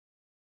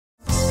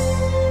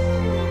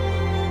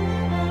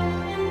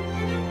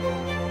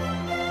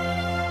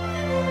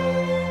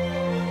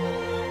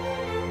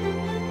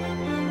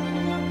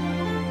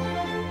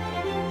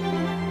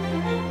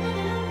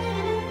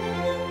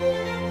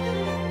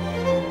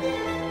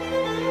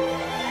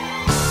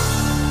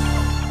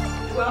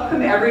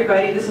welcome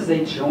everybody. This is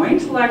a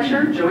joint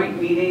lecture, joint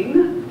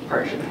meeting,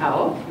 Partnership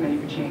Health, Many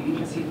for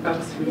Change. I see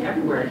folks from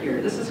everywhere here.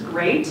 This is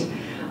great.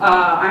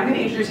 I'm going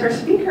to introduce our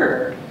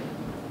speaker,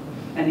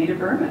 Anita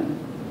Berman,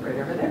 right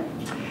over there.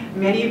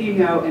 Many of you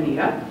know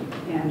Anita,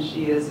 and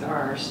she is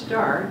our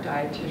star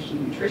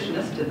dietitian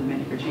nutritionist in the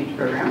Many for Change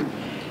program.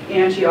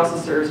 And she also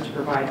serves to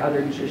provide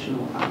other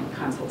nutritional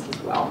consults as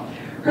well.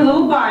 Her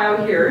little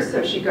bio here,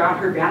 so she got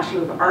her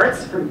Bachelor of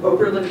Arts from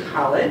Oberlin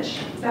College.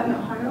 Is that in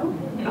Ohio?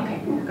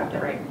 Okay, got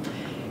that right.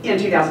 In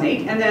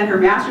 2008. And then her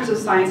Master's of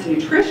Science in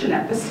Nutrition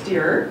at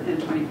Bastyr in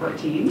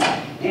 2014.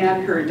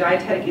 And her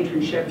dietetic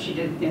internship she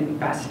did in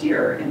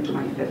Bastyr in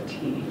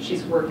 2015.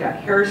 She's worked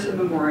at Harrison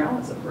Memorial,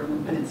 it's up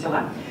in the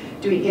peninsula,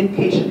 doing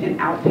inpatient and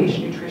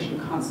outpatient nutrition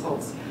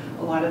consults.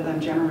 A lot of them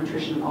general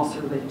nutrition and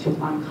also related to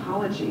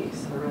oncology,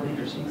 so really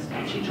interesting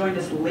stuff. She joined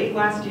us late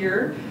last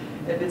year.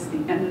 It's the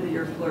end of the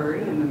year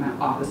flurry and the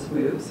office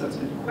move, so it's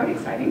been quite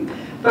exciting.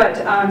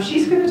 But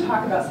she's going to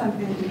talk about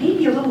something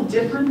maybe a little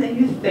different than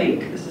you think.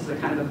 This is a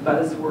kind of a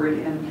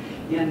buzzword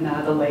in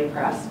the lay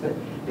press, but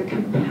the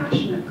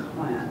compassionate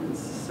cleanse.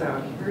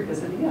 So here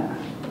is Anita.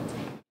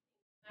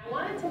 I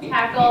wanted to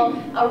tackle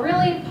a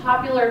really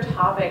popular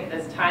topic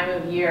this time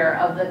of year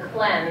of the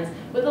cleanse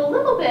with a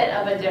little bit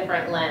of a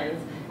different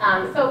lens.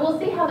 So we'll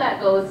see how that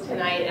goes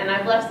tonight, and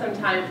I've left some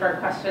time for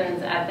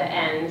questions at the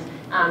end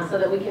so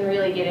that we can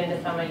really get into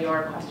some of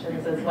your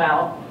questions as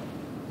well.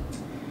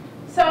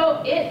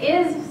 So it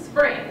is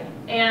spring,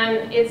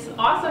 and it's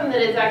awesome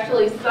that it's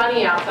actually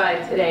sunny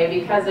outside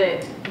today because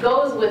it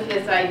goes with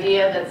this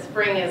idea that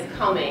spring is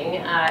coming.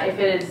 If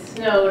it had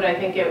snowed, I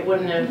think it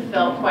wouldn't have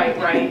felt quite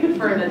right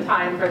for the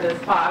time for this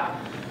talk.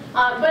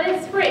 But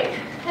it's spring,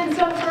 and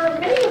so for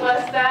many of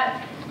us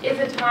that is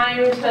a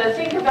time to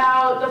think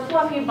about the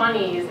fluffy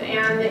bunnies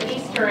and the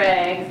Easter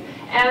eggs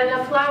and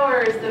the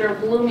flowers that are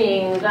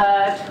blooming,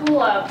 the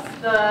tulips,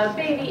 the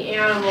baby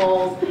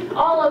animals,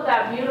 all of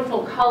that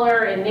beautiful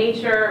color in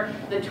nature,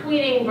 the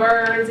tweeting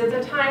birds. It's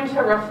a time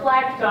to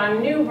reflect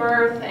on new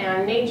birth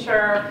and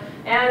nature.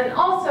 And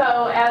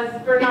also,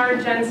 as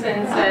Bernard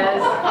Jensen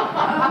says,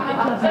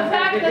 the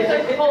fact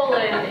that the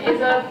colon is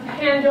a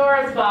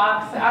Pandora's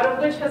box out of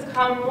which has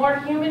come more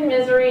human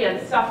misery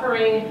and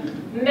suffering,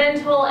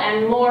 mental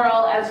and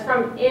moral, as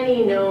from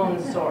any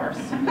known source.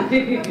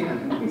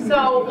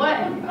 So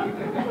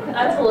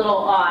that's a little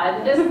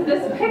odd.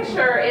 This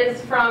picture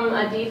is from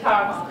a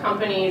detox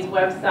company's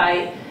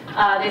website.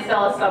 They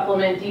sell a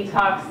supplement,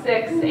 Detox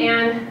 6,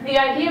 and the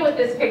idea with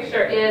this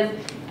picture is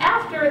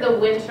after the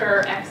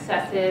winter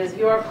excesses,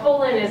 your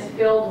colon is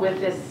filled with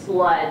this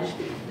sludge,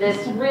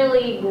 this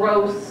really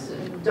gross,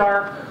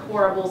 dark,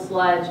 horrible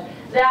sludge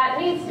that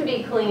needs to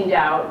be cleaned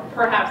out,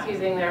 perhaps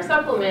using their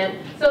supplement,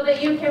 so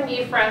that you can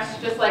be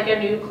fresh just like a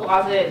new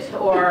closet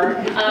or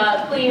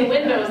a clean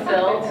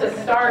windowsill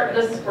to start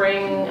the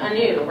spring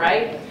anew,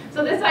 right?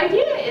 So this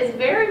idea is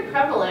very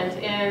prevalent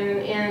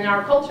in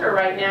our culture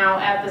right now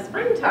at the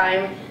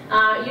springtime.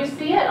 You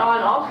see it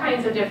on all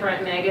kinds of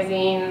different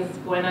magazines.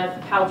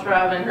 Gwyneth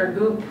Paltrow and her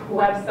Goop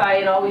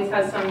website always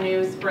has some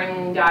new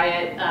spring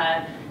diet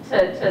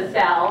to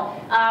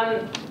sell.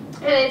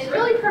 And it's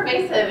really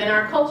pervasive in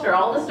our culture.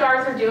 All the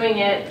stars are doing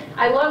it.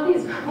 I love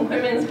these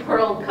Women's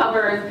World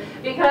covers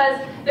because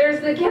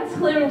there's the Get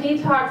Slim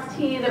Detox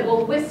Tea that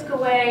will whisk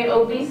away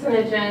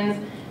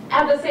obesinogens,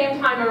 at the same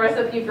time a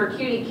recipe for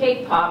cutie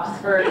cake pops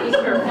for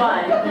Easter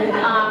fun.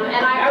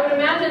 And I would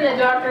imagine that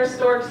Dr.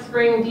 Stork's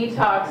Spring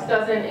Detox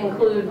doesn't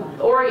include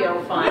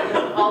Oreo fun,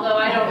 although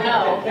I don't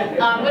know.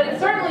 But it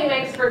certainly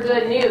makes for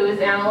good news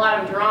and a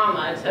lot of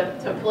drama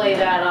to play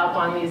that up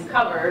on these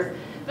covers.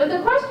 But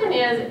the question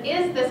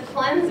is this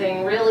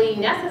cleansing really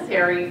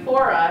necessary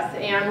for us,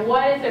 and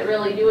what is it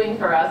really doing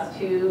for us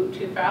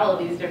to follow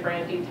these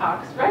different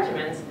detox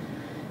regimens?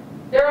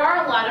 There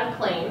are a lot of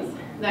claims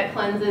that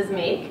cleanses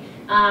make.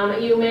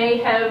 You may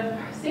have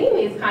seen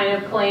these kind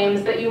of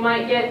claims that you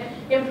might get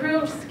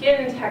improved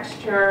skin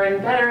texture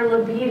and better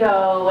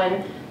libido,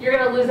 and you're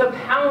going to lose a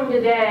pound a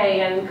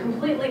day and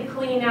completely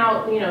clean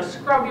out,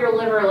 scrub your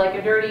liver like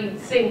a dirty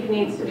sink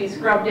needs to be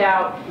scrubbed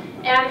out.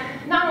 And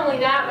not only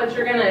that, but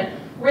you're going to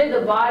rid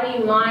the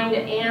body, mind,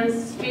 and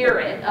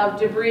spirit of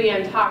debris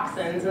and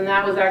toxins, and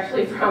that was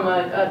actually from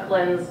a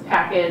cleanse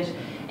package.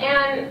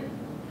 And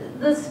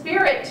the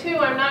spirit, too,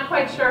 I'm not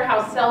quite sure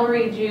how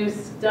celery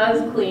juice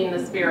does clean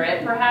the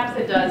spirit. Perhaps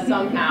it does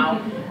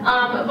somehow.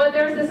 But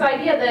there's this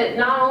idea that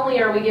not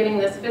only are we getting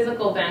this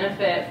physical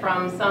benefit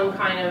from some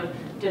kind of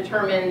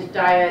determined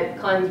diet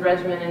cleanse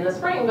regimen in the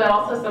spring, but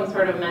also some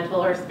sort of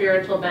mental or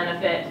spiritual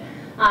benefit.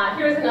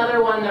 Here's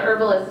another one. The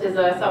Herbalist is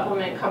a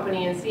supplement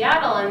company in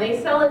Seattle, and they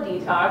sell a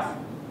detox.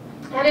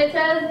 And it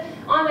says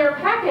on their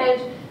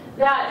package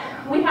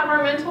that we have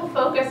our mental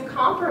focus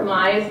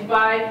compromised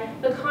by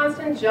the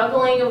constant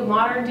juggling of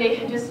modern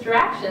day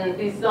distractions,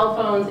 these cell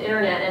phones,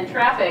 internet, and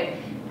traffic.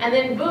 And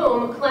then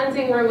boom,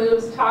 cleansing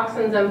removes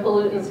toxins and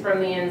pollutants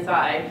from the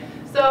inside.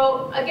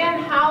 So again,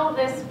 how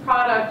this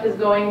product is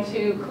going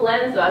to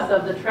cleanse us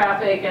of the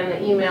traffic and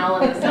the email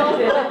and the cell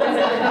phones,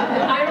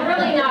 I'm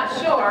really not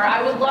sure.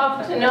 I would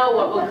love to know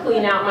what would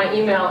clean out my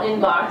email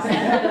inbox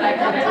that I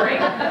can drink.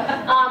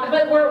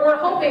 But we're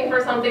hoping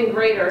for something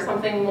greater,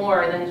 something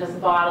more than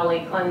just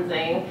bodily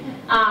cleansing.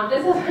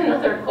 This is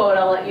another quote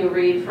I'll let you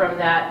read from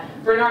that.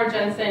 Bernard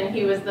Jensen,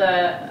 he was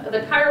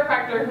the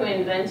chiropractor who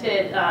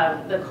invented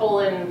the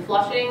colon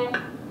flushing.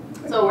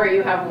 So where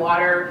you have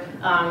water,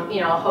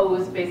 a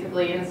hose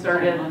basically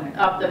inserted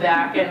up the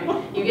back,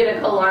 and you get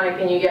a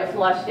colonic and you get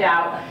flushed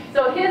out.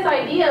 So his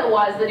idea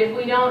was that if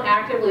we don't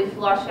actively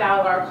flush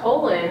out our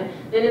colon,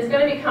 then it's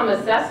going to become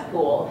a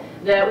cesspool,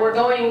 that we're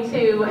going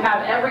to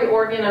have every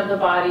organ of the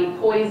body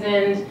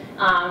poisoned,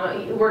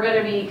 we're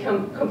going to be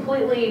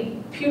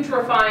completely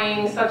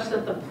putrefying such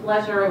that the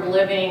pleasure of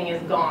living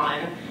is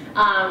gone.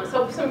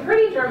 So some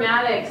pretty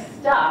dramatic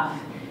stuff.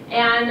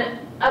 And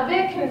a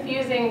bit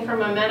confusing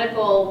from a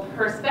medical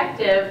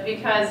perspective,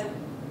 because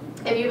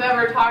if you've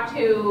ever talked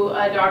to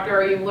a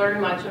doctor or you've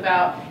learned much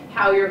about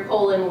how your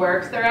colon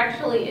works, there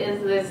actually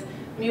is this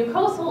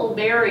mucosal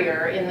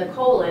barrier in the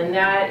colon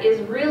that is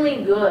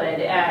really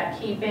good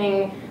at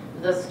keeping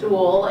the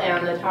stool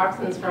and the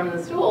toxins from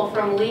the stool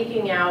from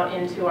leaking out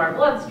into our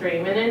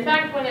bloodstream. And in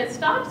fact, when it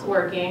stops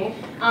working,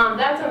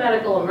 that's a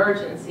medical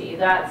emergency.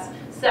 That's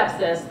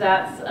sepsis,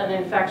 that's an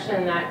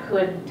infection that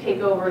could take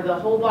over the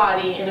whole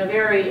body in a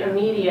very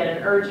immediate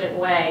and urgent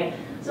way.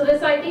 So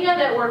this idea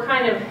that we're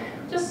kind of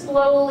just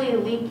slowly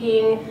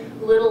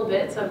leaking little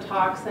bits of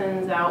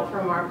toxins out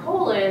from our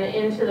colon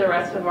into the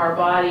rest of our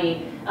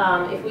body,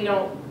 if we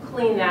don't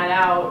clean that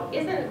out,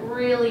 isn't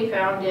really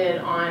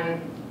founded on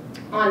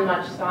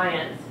much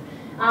science.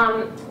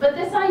 But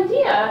this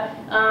idea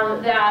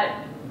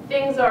that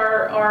things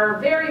are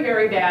very,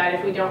 very bad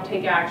if we don't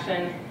take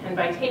action, and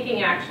by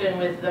taking action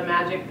with the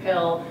magic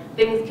pill,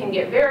 things can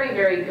get very,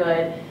 very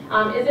good,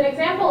 is an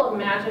example of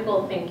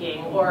magical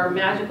thinking or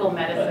magical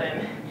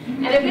medicine.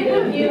 And if any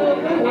of you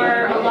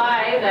were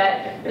alive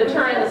at the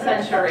turn of the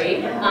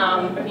century,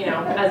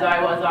 as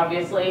I was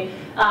obviously,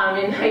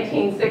 in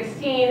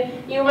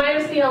 1916, you might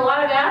have seen a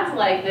lot of ads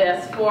like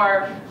this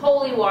for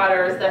holy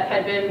waters that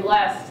had been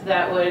blessed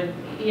that would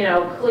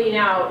clean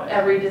out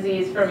every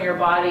disease from your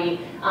body.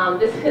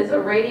 This is a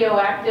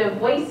radioactive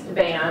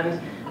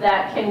waistband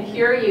that can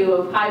cure you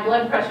of high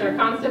blood pressure,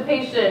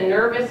 constipation,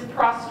 nervous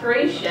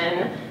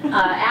prostration,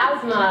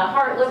 asthma,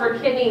 heart, liver,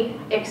 kidney,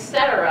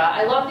 etc.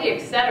 I love the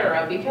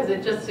etc. because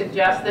it just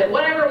suggests that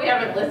whatever we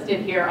haven't listed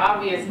here,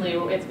 obviously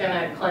it's going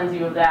to cleanse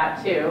you of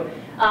that too.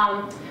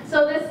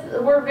 So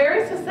we're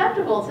very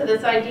susceptible to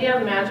this idea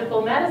of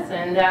magical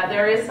medicine, that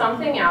there is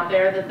something out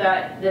there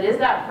that is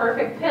that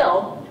perfect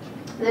pill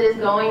that is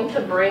going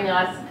to bring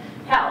us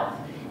health.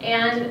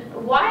 And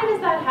why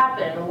does that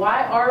happen?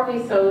 Why are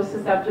we so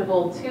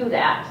susceptible to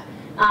that?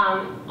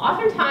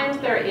 Oftentimes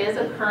there is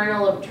a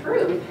kernel of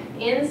truth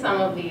in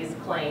some of these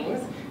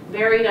claims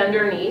buried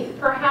underneath.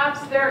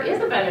 Perhaps there is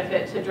a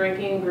benefit to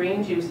drinking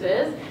green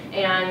juices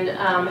and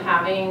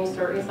having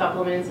certain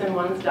supplements in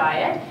one's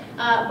diet,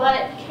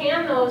 but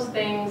can those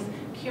things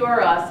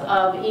cure us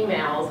of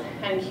emails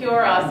and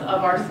cure us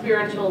of our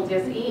spiritual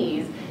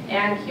dis-ease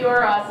and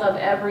cure us of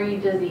every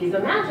disease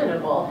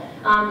imaginable?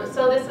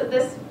 So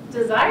this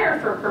desire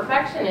for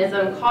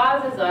perfectionism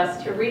causes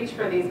us to reach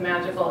for these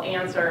magical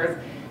answers.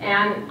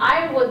 And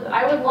I would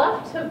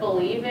love to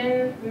believe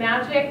in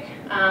magic,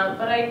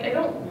 but I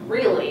don't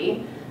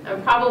really,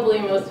 and probably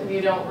most of you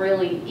don't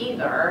really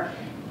either.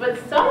 But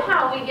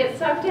somehow we get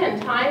sucked in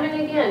time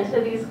and again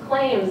to these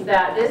claims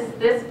that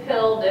this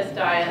pill, this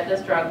diet,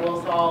 this drug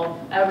will solve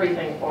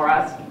everything for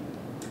us.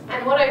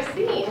 And what I've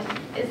seen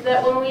is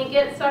that when we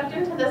get sucked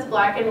into this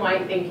black and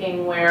white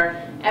thinking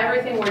where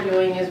everything we're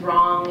doing is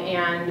wrong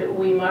and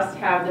we must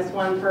have this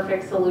one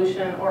perfect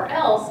solution or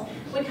else,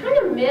 we kind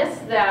of miss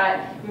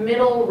that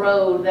middle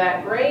road,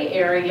 that gray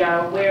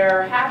area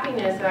where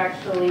happiness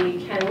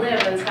actually can live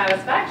and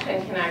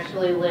satisfaction can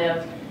actually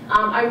live.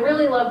 I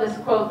really love this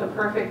quote, "The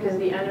perfect is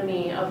the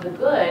enemy of the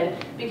good,"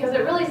 because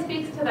it really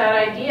speaks to that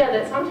idea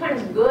that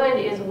sometimes good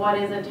is what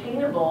is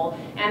attainable,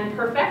 and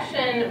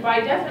perfection, by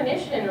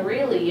definition,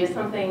 really is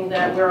something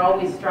that we're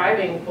always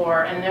striving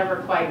for and never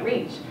quite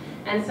reach.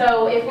 And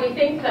so if we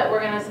think that we're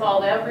going to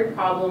solve every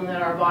problem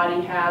that our body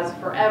has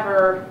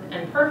forever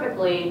and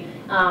perfectly,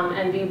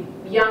 and be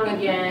young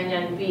again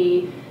and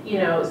be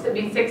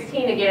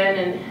 16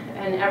 again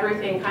and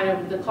everything kind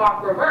of the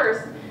clock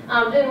reversed,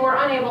 then we're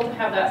unable to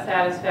have that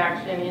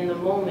satisfaction in the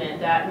moment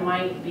that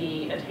might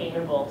be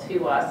attainable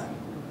to us.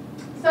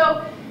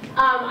 So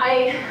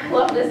I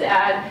love this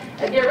ad.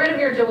 Get rid of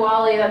your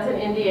Diwali, that's an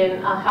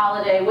Indian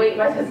holiday, wait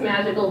by this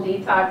magical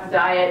detox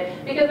diet,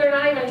 because they're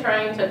not even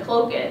trying to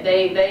cloak it.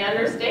 They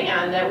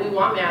understand that we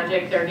want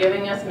magic, they're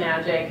giving us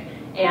magic,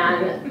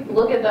 and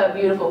look at the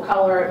beautiful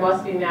color, it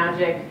must be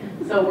magic,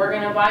 so we're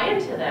going to buy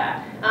into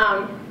that.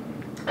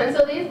 And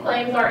so these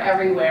claims are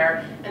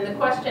everywhere, and the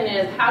question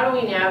is, how do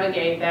we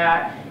navigate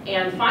that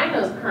and find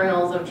those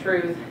kernels of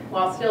truth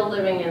while still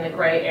living in the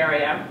gray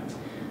area?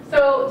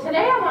 So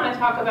today I want to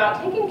talk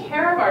about taking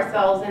care of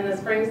ourselves in the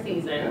spring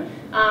season.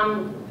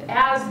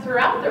 As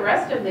throughout the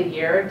rest of the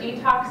year,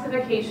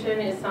 detoxification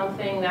is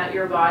something that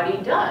your body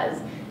does.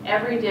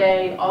 every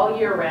day, all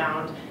year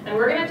round. And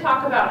we're going to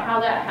talk about how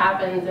that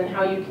happens and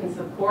how you can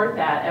support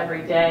that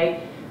every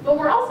day. But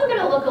we're also going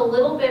to look a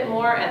little bit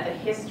more at the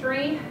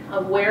history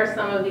of where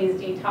some of these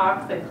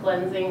detox and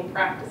cleansing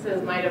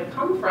practices might have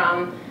come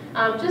from,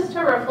 just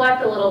to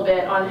reflect a little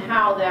bit on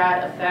how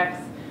that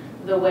affects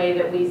the way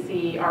that we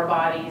see our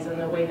bodies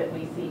and the way that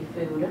we see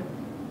food.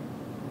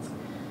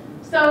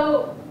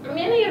 So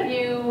many of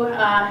you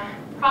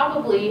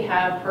probably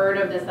have heard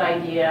of this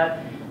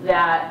idea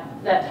that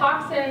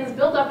toxins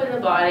build up in the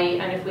body,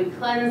 and if we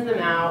cleanse them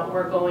out,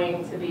 we're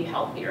going to be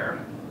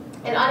healthier.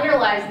 It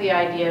underlies the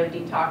idea of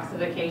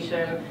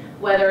detoxification,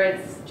 whether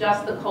it's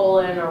just the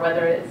colon or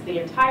whether it's the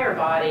entire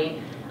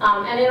body.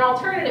 And in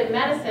alternative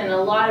medicine,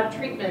 a lot of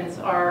treatments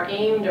are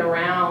aimed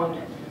around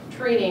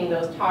treating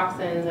those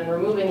toxins and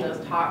removing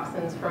those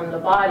toxins from the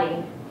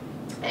body.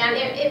 And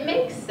it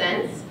makes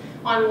sense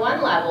on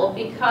one level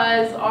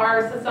because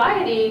our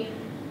society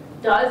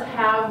does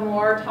have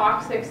more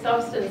toxic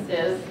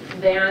substances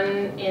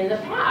than in the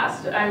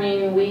past. I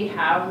mean, we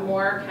have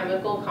more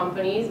chemical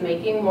companies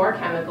making more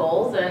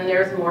chemicals, and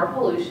there's more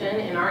pollution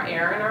in our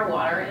air and our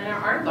water and in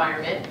our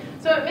environment.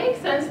 So it makes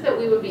sense that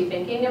we would be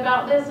thinking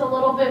about this a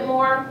little bit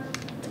more.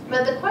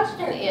 But the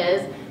question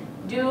is,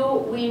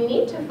 do we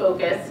need to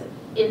focus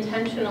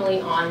intentionally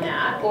on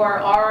that, or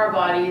are our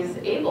bodies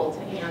able to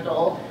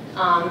handle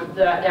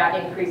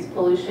that increased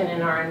pollution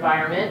in our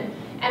environment?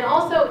 And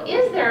also,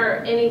 is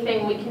there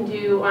anything we can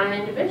do on an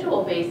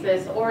individual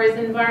basis, or is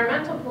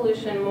environmental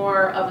pollution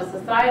more of a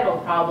societal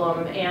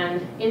problem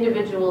and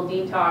individual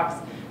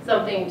detox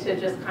something to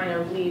just kind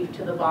of leave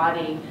to the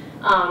body?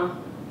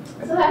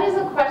 So that is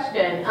a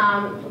question,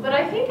 but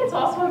I think it's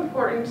also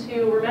important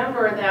to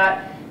remember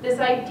that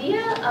this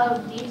idea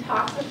of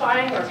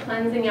detoxifying or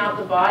cleansing out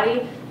the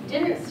body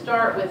didn't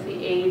start with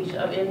the age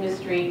of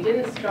industry,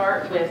 didn't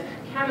start with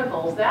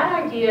chemicals.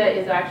 That idea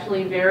is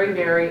actually very,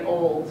 very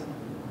old.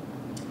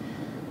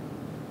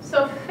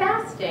 So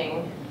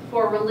fasting,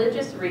 for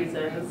religious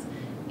reasons,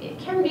 it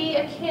can be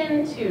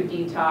akin to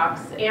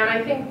detox, and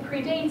I think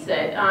predates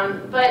it,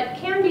 but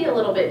can be a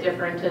little bit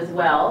different as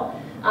well.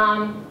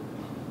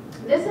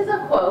 This is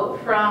a quote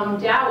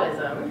from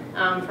Taoism,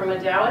 from a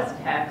Taoist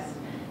text,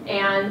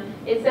 and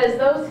it says,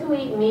 "Those who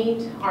eat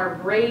meat are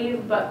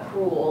brave but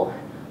cruel.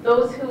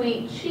 Those who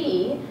eat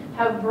qi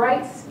have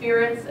bright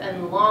spirits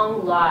and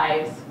long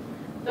lives.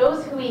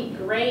 Those who eat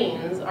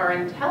grains are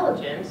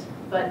intelligent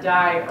but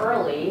die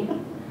early.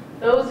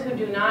 Those who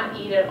do not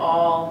eat at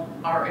all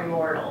are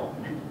immortal."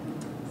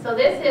 So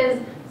this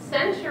is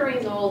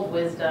centuries-old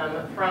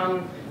wisdom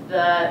from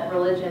the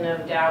religion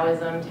of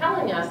Taoism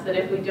telling us that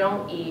if we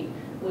don't eat,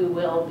 we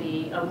will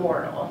be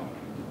immortal.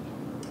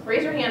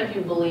 Raise your hand if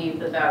you believe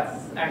that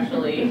that's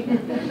actually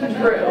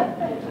true.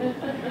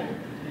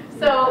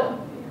 So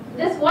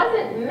this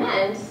wasn't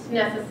meant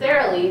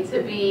necessarily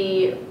to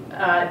be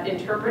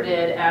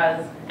interpreted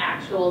as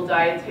actual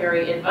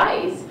dietary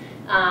advice.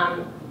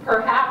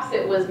 Perhaps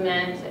it was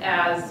meant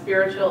as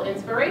spiritual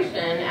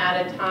inspiration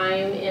at a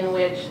time in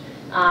which,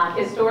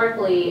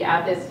 historically,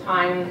 at this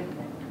time,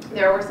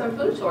 there were some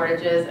food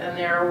shortages and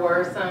there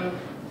were some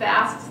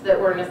fasts that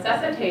were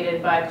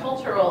necessitated by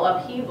cultural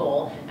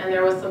upheaval, and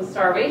there was some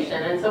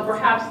starvation. And so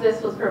perhaps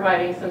this was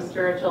providing some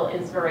spiritual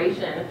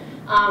inspiration.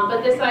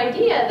 But this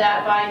idea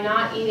that by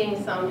not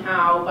eating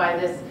somehow, by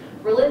this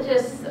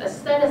religious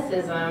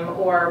asceticism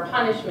or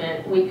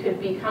punishment, we could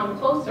become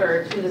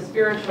closer to the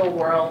spiritual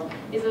world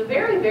is a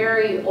very,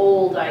 very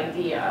old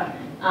idea.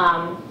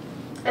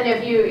 And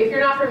if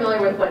you're not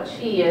familiar with what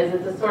qi is,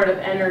 it's a sort of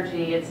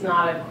energy. It's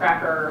not a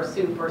cracker or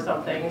soup or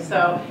something.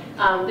 So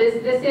this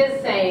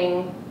is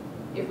saying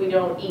if we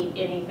don't eat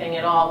anything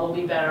at all, we'll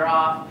be better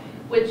off,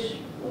 which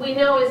we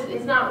know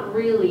is not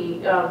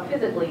really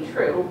physically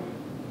true.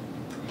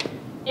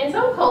 In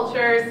some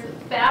cultures,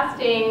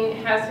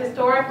 fasting has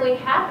historically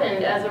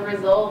happened as a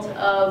result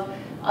of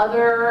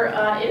other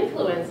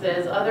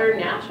influences, other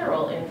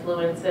natural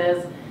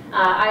influences.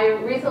 I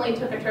recently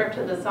took a trip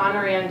to the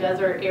Sonoran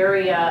Desert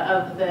area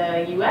of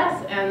the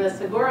US, and the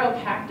saguaro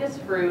cactus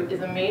fruit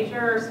is a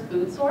major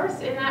food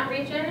source in that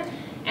region.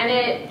 And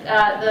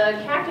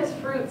the cactus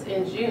fruits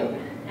in June.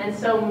 And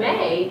so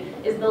May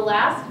is the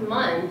last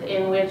month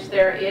in which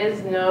there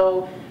is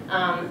no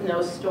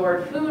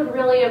stored food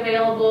really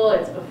available.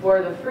 It's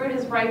before the fruit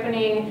is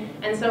ripening.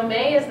 And so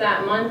May is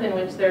that month in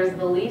which there's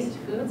the least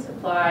food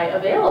supply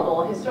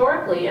available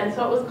historically. And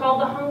so it was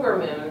called the hunger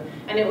moon.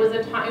 And it was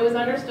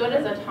understood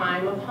as a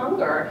time of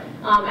hunger.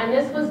 And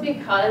this was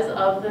because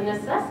of the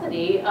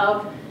necessity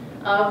of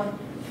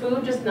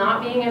food just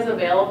not being as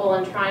available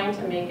and trying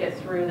to make it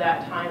through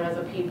that time as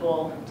a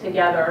people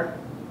together.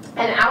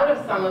 And out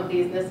of some of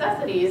these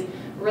necessities,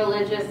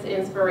 religious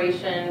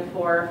inspiration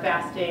for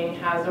fasting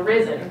has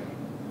arisen.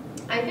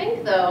 I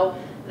think, though,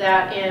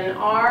 that in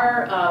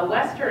our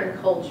Western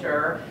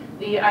culture,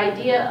 the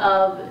idea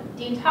of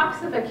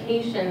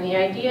detoxification, the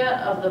idea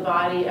of the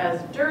body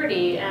as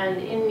dirty and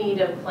in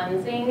need of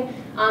cleansing,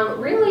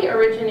 really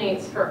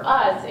originates for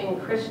us in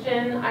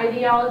Christian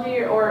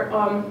ideology or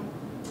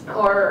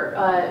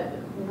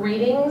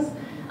readings.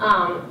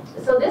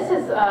 So this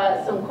is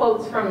some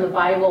quotes from the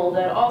Bible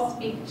that all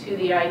speak to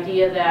the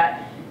idea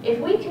that if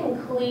we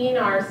can clean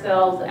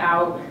ourselves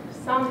out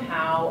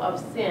somehow of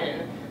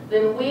sin,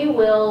 then we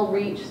will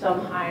reach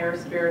some higher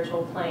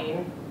spiritual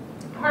plane.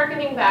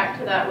 Harkening back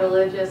to that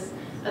religious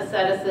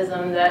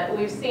asceticism that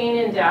we've seen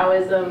in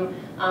Taoism,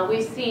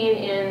 we've seen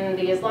in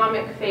the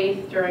Islamic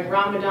faith during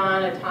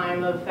Ramadan, a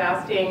time of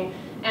fasting,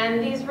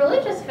 and these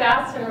religious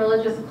fasts and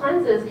religious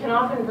cleanses can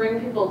often bring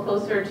people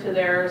closer to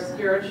their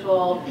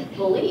spiritual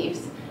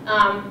beliefs.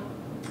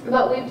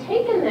 But we've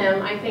taken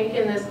them, I think,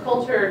 in this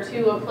culture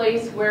to a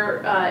place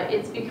where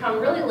it's become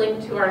really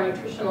linked to our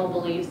nutritional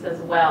beliefs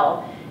as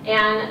well.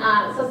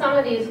 And so some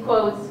of these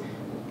quotes,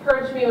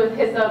 "Purge me with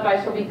hyssop,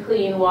 I shall be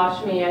clean,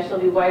 wash me, I shall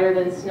be whiter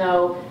than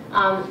snow,"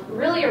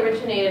 really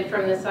originated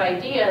from this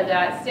idea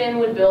that sin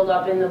would build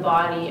up in the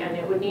body and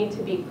it would need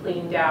to be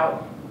cleaned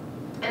out.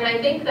 And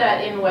I think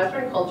that in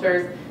Western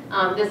cultures,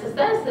 this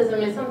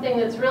asceticism is something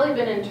that's really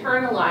been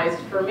internalized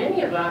for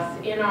many of us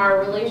in our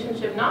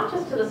relationship, not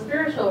just to the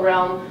spiritual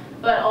realm,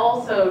 but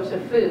also to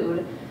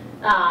food.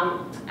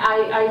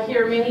 I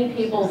hear many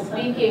people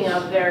speaking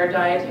of their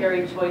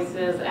dietary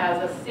choices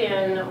as a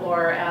sin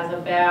or as a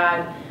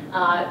bad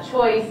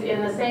choice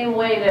in the same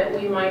way that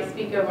we might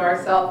speak of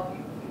ourselves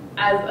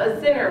as a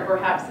sinner,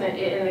 perhaps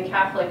in the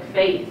Catholic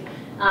faith.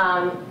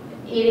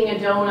 Eating a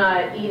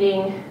donut,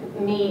 eating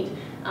meat,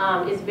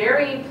 is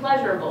very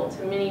pleasurable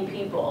to many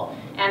people,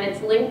 and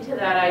it's linked to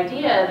that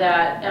idea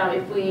that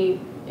if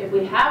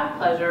we have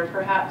pleasure,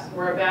 perhaps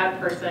we're a bad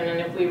person, and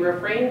if we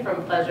refrain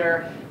from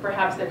pleasure,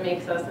 perhaps it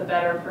makes us a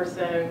better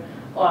person,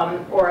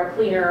 or a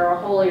cleaner or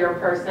holier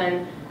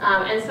person.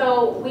 And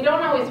so we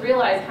don't always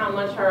realize how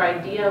much our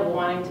idea of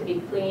wanting to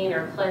be clean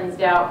or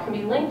cleansed out can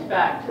be linked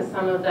back to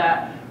some of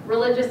that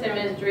religious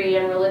imagery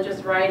and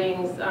religious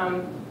writings,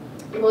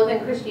 both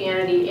in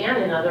Christianity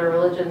and in other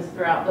religions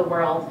throughout the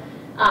world.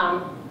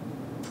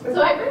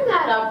 So I bring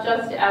that up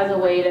just as a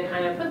way to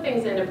kind of put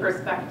things into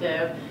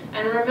perspective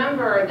and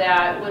remember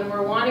that when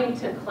we're wanting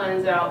to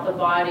cleanse out the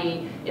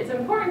body, it's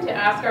important to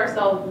ask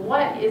ourselves,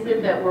 what is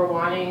it that we're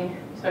wanting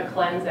to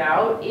cleanse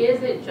out?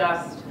 Is it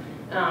just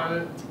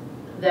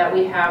that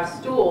we have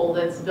stool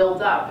that's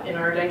built up in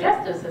our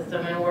digestive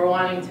system and we're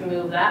wanting to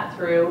move that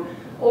through?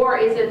 Or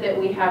is it that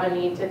we have a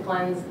need to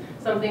cleanse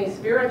something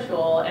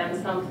spiritual and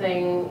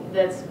something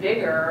that's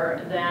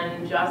bigger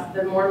than just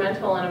the more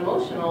mental and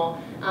emotional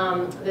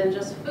than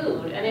just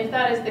food? And if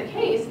that is the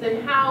case,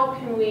 then how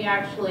can we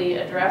actually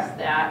address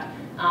that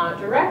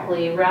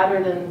directly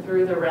rather than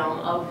through the realm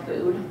of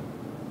food?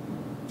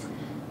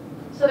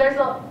 So there's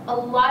a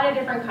lot of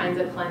different kinds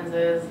of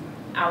cleanses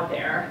out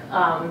there.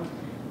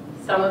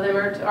 Some of them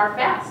are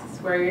fasts,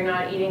 where you're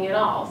not eating at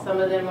all. Some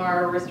of them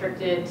are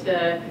restricted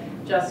to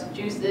just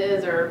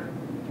juices or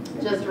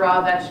just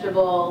raw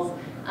vegetables.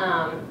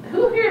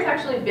 Who here has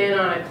actually been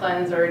on a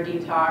cleanse or a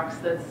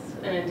detox that's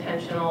an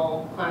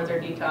intentional cleanse or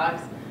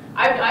detox?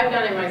 I've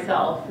done it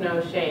myself,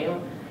 no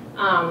shame.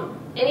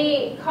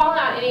 Call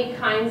out any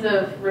kinds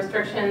of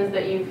restrictions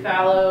that you've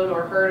followed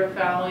or heard of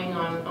following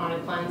on a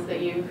cleanse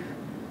that you've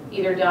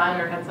either done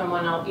or had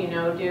someone else you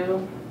know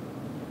do?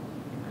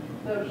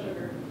 No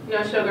sugar.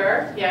 No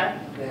sugar, yeah.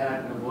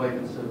 That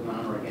avoidance of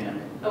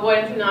non-organic.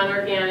 Avoidance of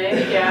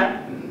non-organic,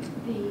 yeah.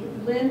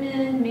 The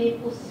lemon,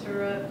 maple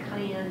syrup,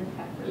 cayenne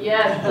pepper.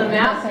 Yes, the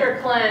master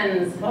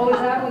cleanse. Oh, is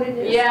that what it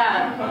is?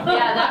 Yeah,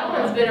 that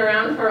one's been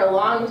around for a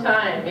long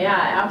time.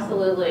 Yeah,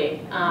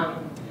 absolutely.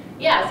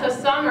 Yeah, so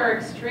some are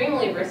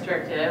extremely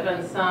restrictive,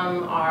 and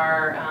some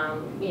are,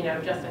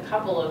 just a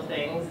couple of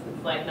things.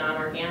 It's like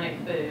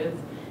non-organic foods.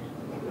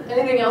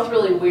 Anything else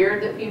really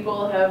weird that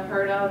people have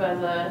heard of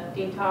as a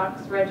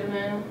detox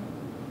regimen?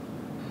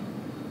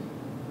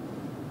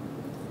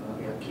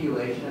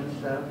 Chelation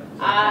stuff?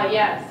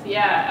 Yes,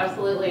 yeah,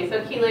 absolutely.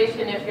 So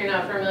chelation, if you're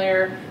not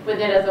familiar with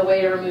it, as a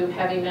way to remove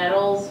heavy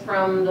metals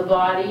from the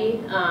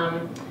body.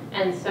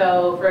 And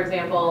so, for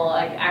example,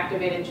 like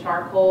activated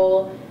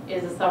charcoal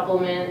is a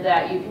supplement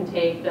that you can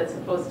take that's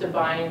supposed to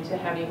bind to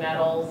heavy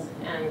metals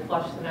and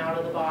flush them out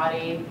of the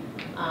body.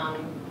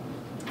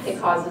 It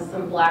causes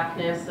some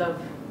blackness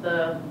of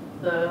the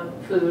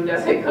food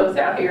as it goes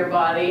out of your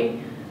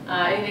body.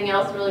 Anything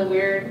else really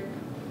weird?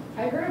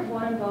 I heard of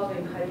one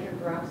involving hydrogen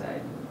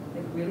peroxide,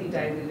 like really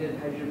diluted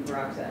hydrogen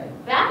peroxide.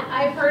 That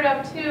I've heard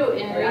of too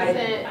in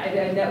recent I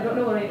don't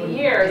know what anyone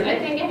years. I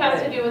think it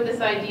has to do with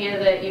this idea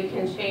that you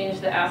can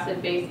change the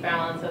acid-base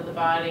balance of the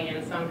body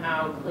and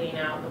somehow clean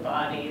out the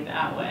body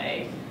that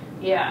way.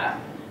 Yeah.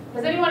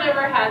 Has anyone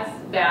ever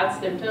had bad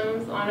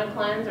symptoms on a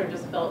cleanse or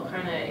just felt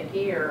kind of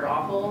icky or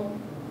awful?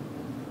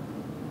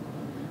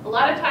 A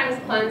lot of times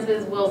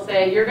cleanses will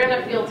say you're going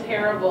to feel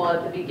terrible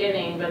at the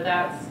beginning, but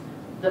that's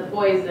the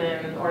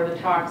poison or the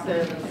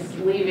toxins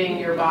leaving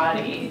your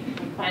body.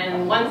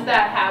 And once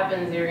that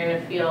happens, you're going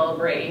to feel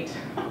great.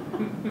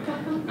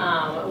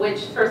 Which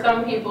for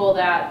some people,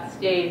 that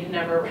stage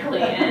never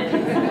really ends.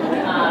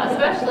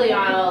 Especially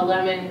on a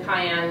lemon,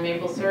 cayenne,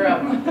 maple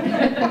syrup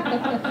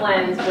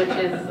cleanse, which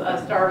is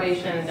a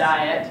starvation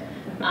diet.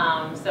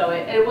 So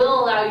it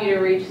will allow you to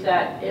reach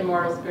that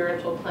immortal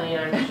spiritual plane,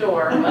 I'm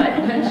sure,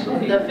 but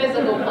the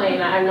physical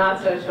plane, I'm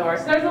not so sure.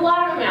 So there's a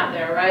lot of them out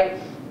there, right?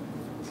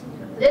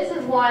 This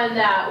is one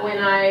that when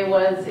I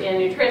was in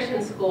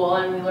nutrition school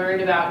and we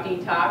learned about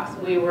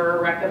detox, we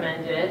were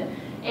recommended.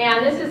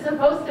 And this is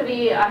supposed to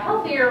be a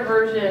healthier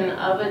version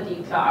of a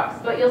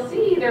detox, but you'll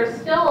see there's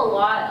still a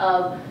lot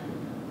of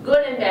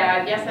good and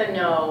bad, yes and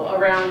no,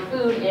 around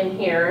food in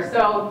here.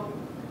 So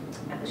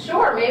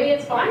sure, maybe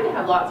it's fine to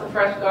have lots of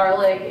fresh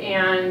garlic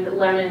and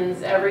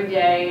lemons every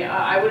day.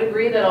 I would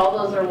agree that all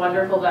those are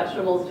wonderful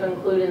vegetables to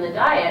include in the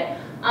diet.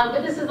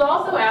 But this is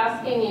also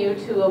asking you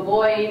to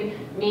avoid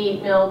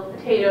meat, milk,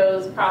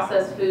 potatoes,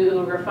 processed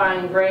food,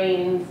 refined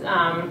grains,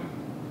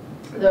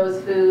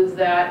 those foods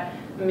that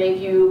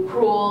make you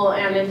cruel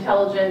and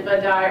intelligent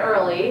but die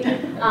early.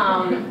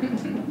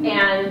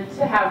 And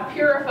to have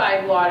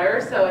purified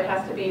water, so it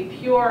has to be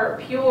pure,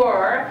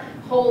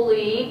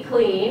 wholly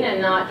clean,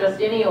 and not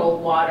just any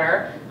old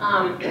water.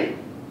 And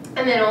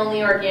then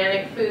only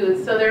organic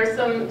foods. So there's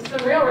some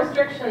real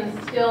restrictions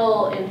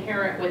still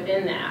inherent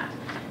within that.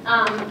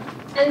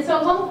 And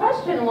so one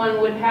question one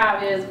would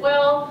have is,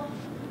 well,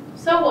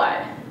 so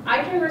what?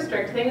 I can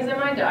restrict things in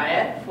my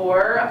diet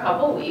for a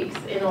couple weeks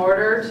in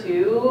order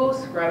to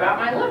scrub out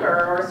my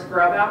liver or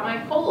scrub out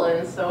my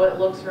colon so it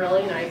looks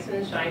really nice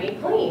and shiny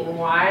clean.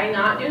 Why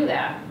not do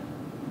that?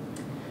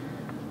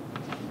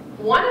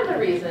 One of the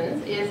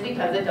reasons is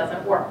because it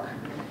doesn't work.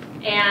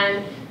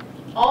 And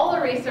all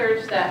the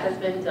research that has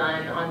been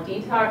done on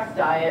detox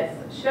diets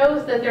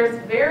shows that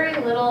there's very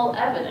little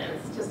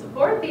evidence to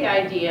support the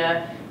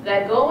idea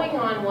that going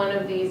on one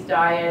of these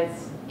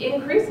diets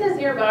increases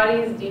your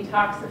body's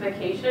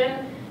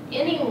detoxification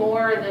any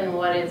more than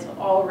what it's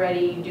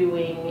already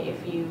doing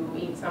if you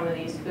eat some of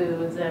these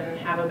foods and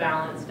have a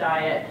balanced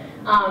diet.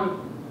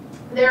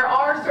 There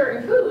are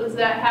certain foods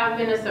that have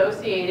been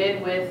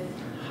associated with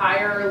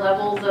higher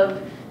levels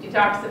of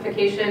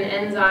detoxification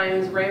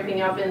enzymes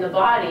ramping up in the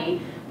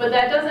body, but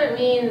that doesn't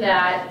mean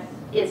that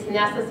it's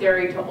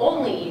necessary to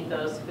only eat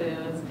those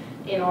foods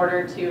in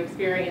order to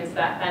experience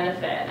that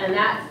benefit. And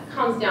that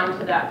comes down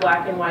to that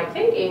black and white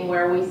thinking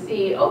where we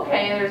see,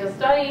 okay, there's a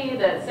study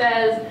that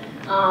says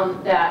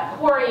that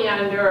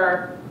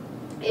coriander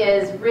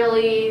is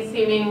really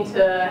seeming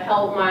to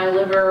help my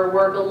liver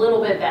work a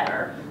little bit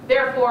better.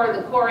 Therefore,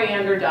 the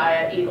coriander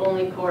diet, eat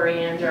only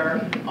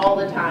coriander all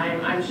the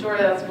time. I'm sure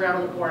that's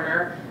around the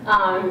corner.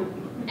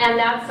 And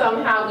that's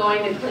somehow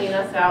going to clean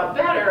us out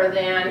better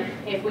than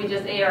if we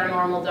just ate our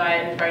normal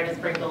diet and tried to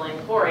sprinkle in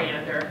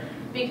coriander.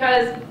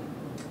 Because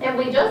if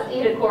we just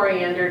eat a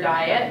coriander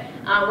diet,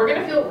 we're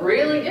going to feel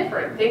really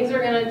different. Things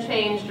are going to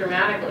change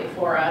dramatically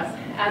for us,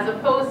 as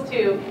opposed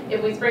to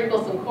if we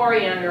sprinkle some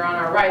coriander on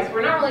our rice,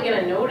 we're not really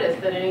going to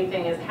notice that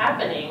anything is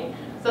happening.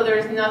 So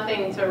there's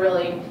nothing to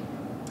really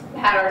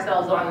pat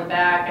ourselves on the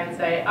back and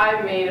say,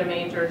 I've made a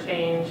major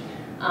change.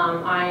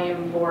 I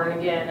am born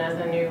again as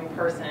a new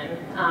person.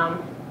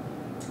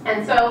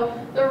 And so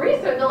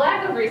the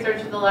lack of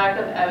research, the lack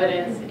of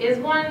evidence is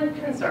one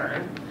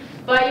concern.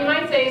 But you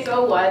might say,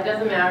 so what? It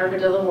doesn't matter if it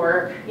doesn't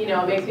work. You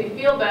know, it makes me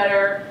feel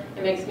better.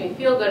 It makes me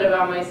feel good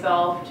about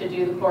myself to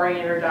do the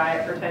coriander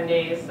diet for 10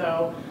 days.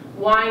 So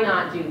why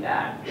not do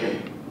that?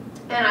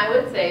 And I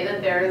would say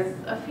that there's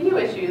a few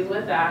issues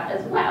with that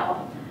as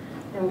well.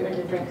 I'm going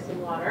to drink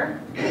some water.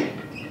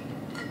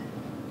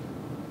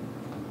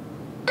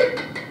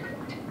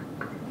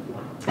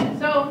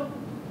 So,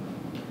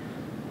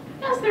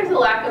 yes, there's a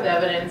lack of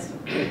evidence.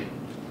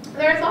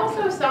 There's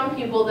also some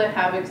people that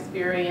have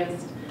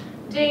experienced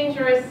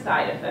dangerous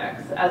side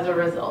effects as a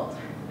result.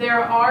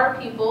 There are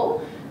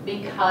people,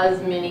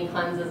 because many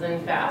cleanses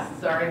and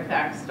fasts are in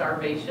fact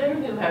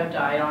starvation, who have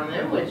died on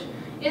them, which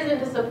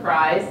isn't a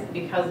surprise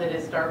because it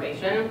is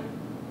starvation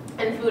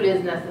and food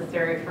is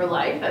necessary for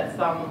life at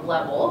some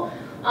level.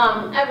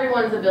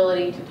 Everyone's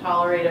ability to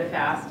tolerate a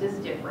fast is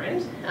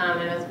different,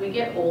 and as we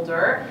get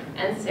older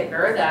and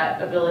sicker,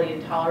 that ability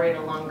to tolerate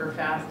a longer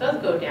fast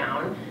does go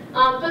down.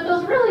 But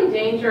those really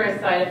dangerous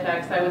side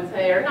effects, I would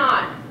say, are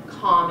not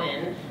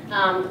common.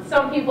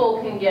 Some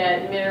people can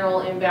get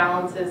mineral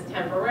imbalances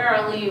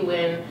temporarily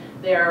when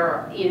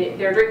they're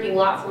drinking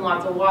lots and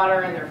lots of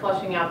water and they're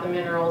flushing out the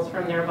minerals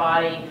from their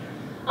body.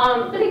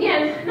 But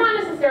again,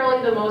 not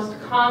necessarily the most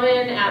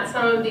common. At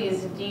some of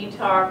these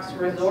detox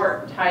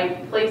resort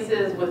type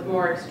places with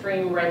more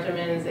extreme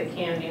regimens, it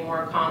can be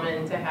more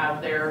common to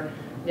have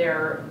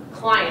their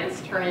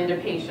clients turn into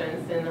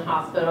patients in the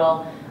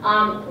hospital.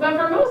 But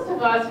for most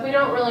of us, we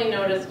don't really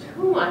notice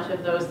too much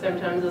of those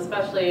symptoms,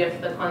 especially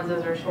if the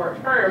cleanses are short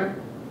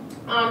term.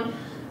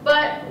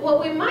 But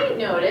what we might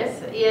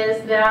notice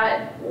is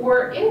that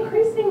we're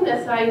increasing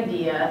this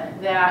idea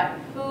that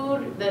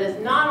food that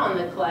is not on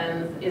the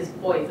cleanse is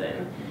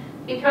poison.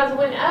 Because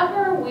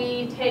whenever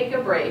we take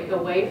a break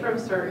away from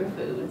certain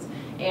foods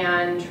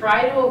and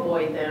try to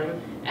avoid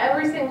them,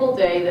 every single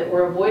day that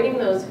we're avoiding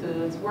those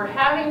foods, we're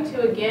having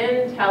to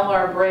again tell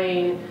our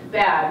brain,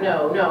 bad,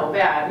 no, no,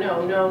 bad,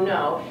 no, no,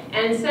 no,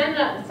 and send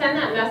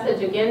that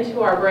message again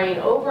to our brain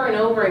over and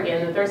over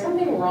again that there's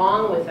something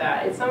wrong with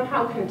that. It's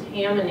somehow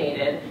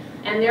contaminated,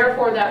 and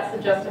therefore that's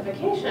the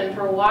justification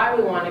for why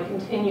we want to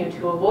continue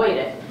to avoid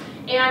it.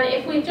 And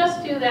if we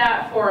just do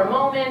that for a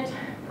moment,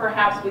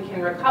 perhaps we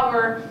can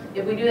recover.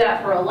 If we do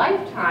that for a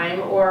lifetime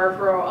or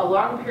for a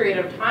long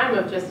period of time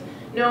of just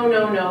no,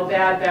 no, no,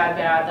 bad, bad,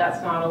 bad,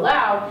 that's not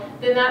allowed,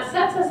 then that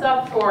sets us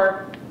up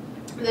for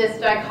this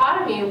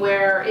dichotomy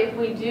where if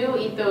we do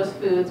eat those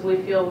foods, we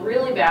feel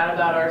really bad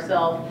about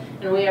ourselves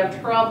and we have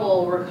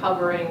trouble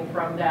recovering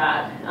from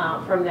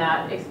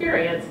that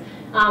experience,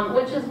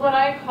 which is what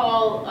I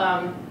call,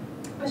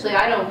 actually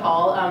I don't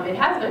call, it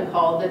has been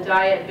called the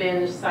diet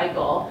binge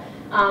cycle.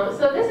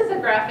 So this is a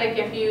graphic,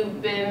 if you've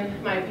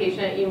been my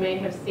patient, you may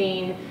have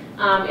seen.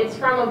 It's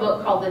from a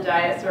book called The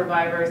Diet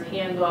Survivor's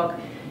Handbook.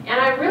 And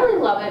I really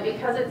love it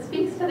because it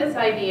speaks to this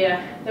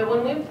idea that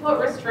when we put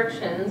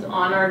restrictions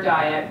on our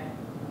diet,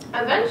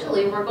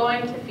 eventually we're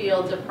going to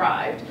feel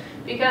deprived.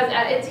 Because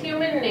it's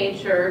human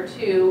nature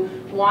to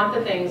want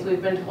the things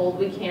we've been told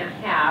we can't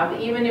have,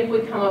 even if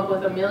we come up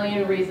with a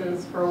million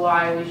reasons for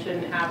why we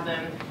shouldn't have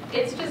them.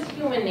 It's just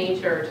human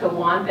nature to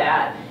want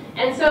that.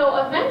 And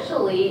so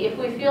eventually, if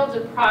we feel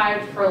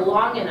deprived for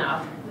long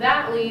enough,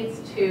 that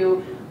leads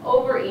to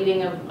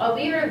overeating of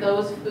either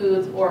those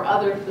foods or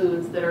other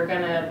foods that are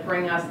going to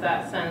bring us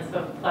that sense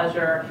of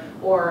pleasure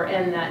or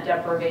end that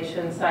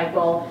deprivation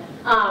cycle.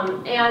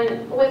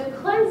 And with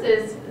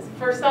cleanses,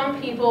 for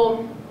some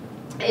people,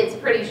 it's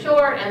pretty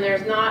short and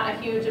there's not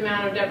a huge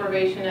amount of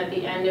deprivation at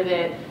the end of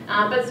it.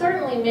 But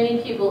certainly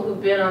many people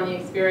who've been on the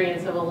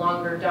experience of a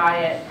longer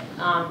diet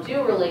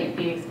do relate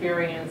the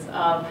experience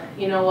of,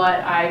 you know what,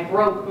 I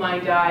broke my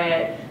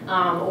diet,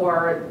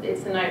 or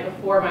it's the night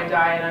before my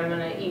diet, I'm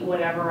going to eat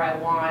whatever I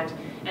want.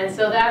 And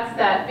so that's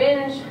that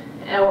binge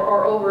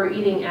or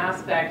overeating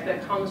aspect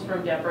that comes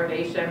from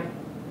deprivation.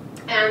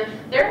 And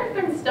there have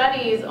been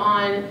studies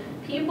on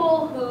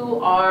people who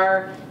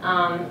are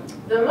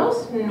the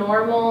most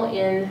normal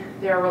in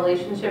their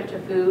relationship to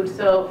food.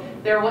 So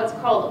they're what's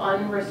called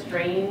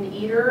unrestrained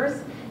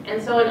eaters.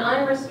 And so an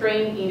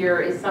unrestrained eater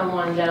is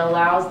someone that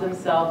allows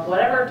themselves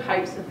whatever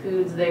types of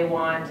foods they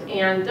want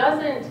and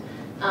doesn't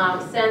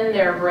send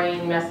their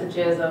brain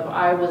messages of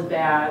I was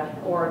bad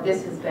or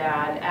this is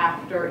bad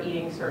after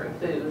eating certain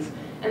foods.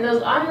 And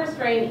those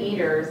unrestrained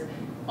eaters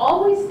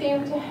always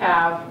seem to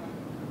have,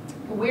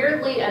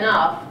 weirdly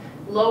enough,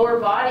 lower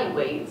body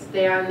weights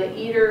than the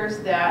eaters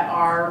that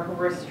are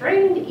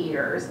restrained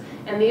eaters.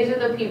 And these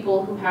are the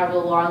people who have a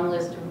long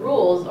list of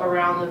rules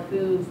around the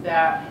foods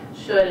that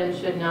should and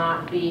should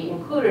not be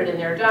included in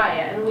their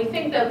diet. And we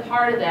think that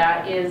part of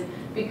that is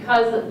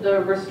because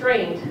the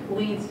restraint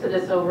leads to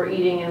this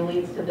overeating and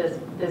leads to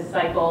this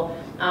cycle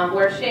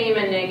where shame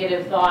and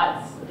negative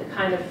thoughts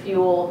kind of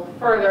fuel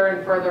further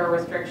and further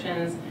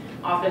restrictions.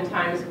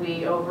 Oftentimes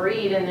we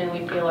overeat and then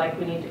we feel like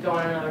we need to go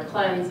on another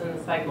cleanse and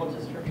the cycle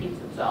just repeats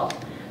itself.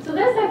 So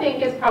this, I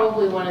think, is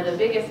probably one of the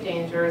biggest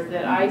dangers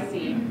that I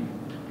see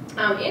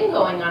in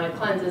going on a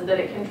cleanse, is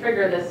that it can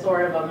trigger this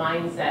sort of a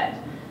mindset.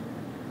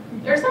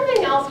 There's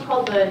something else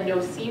called the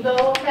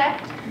nocebo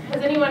effect.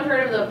 Has anyone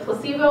heard of the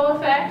placebo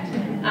effect?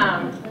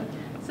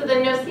 So the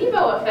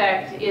nocebo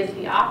effect is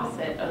the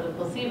opposite of the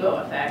placebo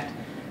effect.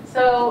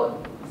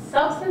 So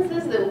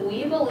substances that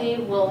we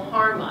believe will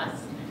harm us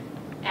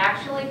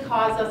actually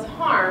cause us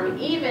harm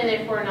even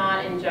if we're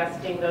not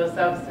ingesting those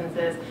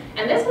substances.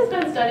 And this has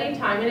been studied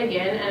time and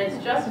again, and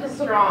it's just as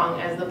strong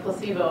as the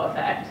placebo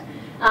effect.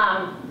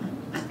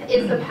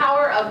 It's the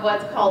power of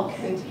what's called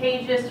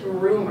contagious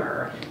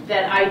rumor,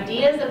 that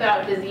ideas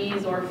about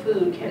disease or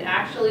food can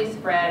actually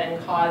spread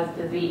and cause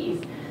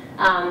disease.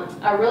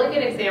 A really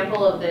good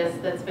example of this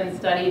that's been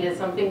studied is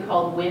something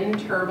called wind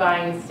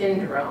turbine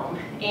syndrome.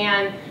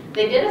 And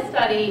they did a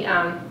study,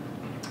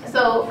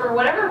 so for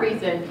whatever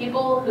reason,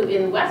 people who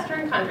in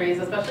Western countries,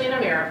 especially in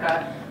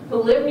America, who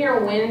live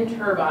near wind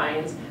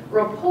turbines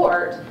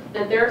report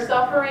that they're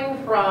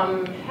suffering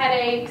from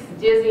headaches,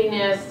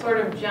 dizziness, sort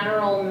of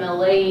general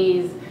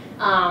malaise,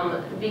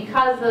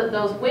 because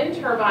those wind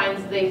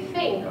turbines, they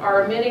think,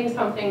 are emitting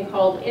something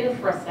called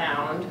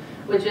infrasound,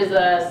 which is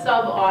a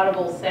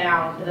subaudible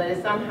sound that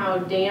is somehow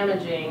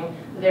damaging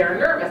their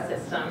nervous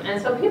system. And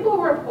so people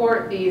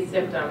report these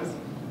symptoms.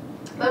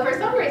 But for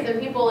some reason,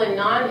 people in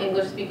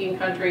non-English speaking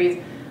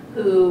countries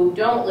who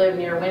don't live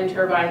near wind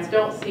turbines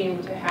don't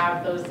seem to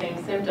have those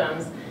same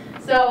symptoms.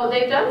 So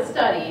they've done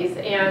studies,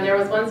 and there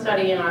was one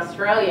study in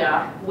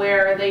Australia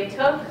where they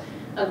took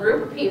a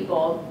group of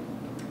people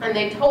and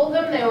they told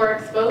them they were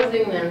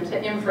exposing them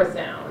to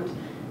infrasound,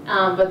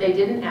 but they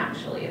didn't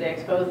actually. They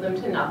exposed them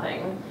to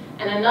nothing.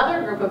 And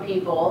another group of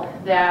people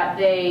that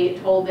they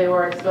told they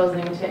were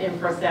exposing to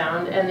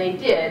infrasound, and they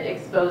did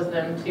expose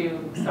them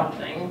to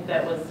something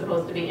that was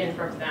supposed to be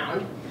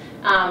infrasound.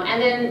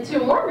 And then two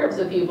more groups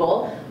of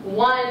people,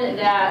 one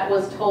that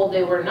was told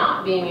they were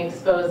not being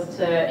exposed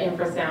to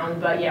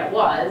infrasound, but yet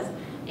was,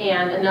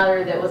 and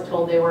another that was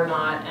told they were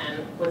not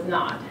and was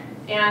not.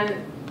 And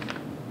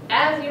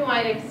as you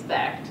might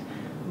expect,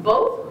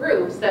 both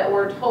groups that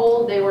were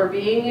told they were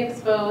being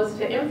exposed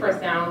to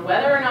infrasound,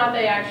 whether or not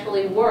they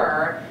actually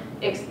were,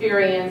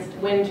 experienced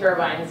wind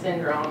turbine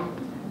syndrome.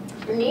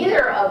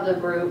 Neither of the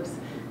groups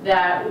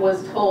that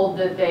was told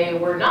that they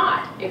were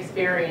not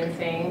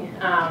experiencing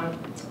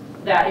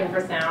that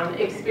infrasound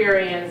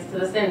experienced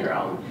the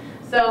syndrome.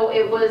 So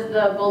it was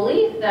the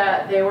belief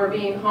that they were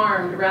being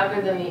harmed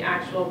rather than the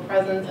actual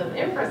presence of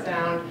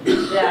infrasound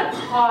that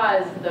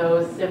caused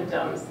those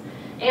symptoms.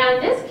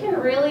 And this can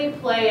really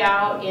play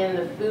out in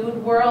the food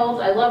world.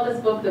 I love this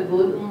book, The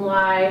Gluten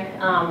Lie.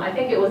 I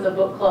think it was a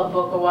book club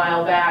book a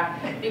while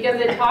back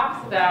because it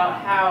talks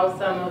about how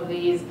some of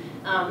these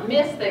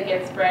myths that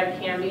get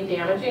spread can be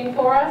damaging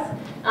for us.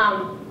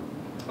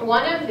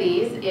 One of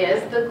these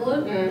is the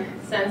gluten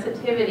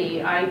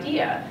sensitivity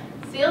idea.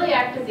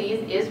 Celiac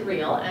disease is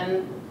real,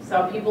 and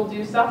some people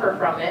do suffer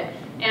from it.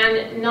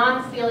 And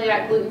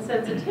non-celiac gluten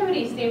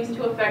sensitivity seems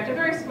to affect a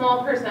very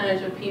small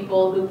percentage of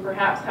people who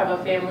perhaps have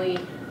a family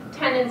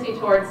tendency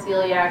towards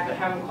celiac but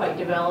haven't quite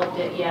developed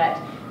it yet.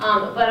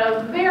 But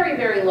a very,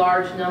 very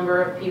large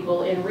number of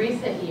people in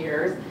recent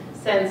years,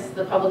 since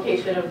the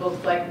publication of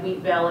books like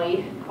Wheat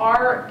Belly,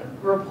 are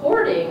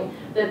reporting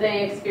that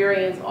they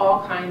experience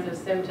all kinds of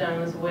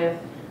symptoms with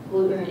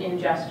gluten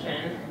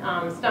ingestion,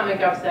 stomach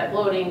upset,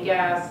 bloating,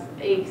 gas,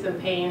 aches and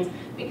pains,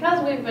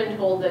 because we've been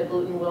told that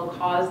gluten will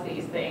cause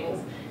these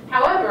things.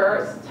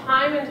 However,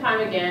 time and time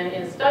again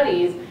in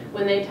studies,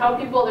 when they tell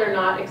people they're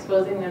not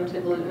exposing them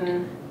to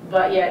gluten,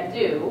 but yet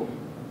do,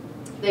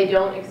 they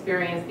don't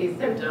experience these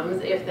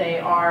symptoms if they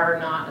are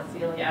not a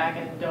celiac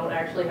and don't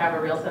actually have a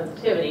real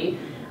sensitivity.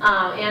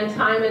 And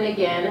time and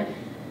again,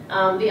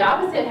 the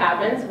opposite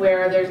happens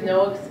where there's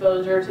no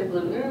exposure to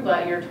gluten,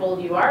 but you're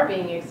told you are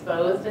being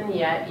exposed and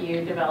yet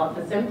you develop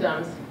the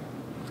symptoms.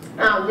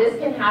 This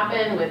can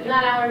happen with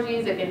nut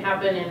allergies. It can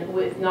happen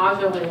with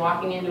nausea when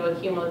walking into a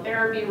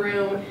chemotherapy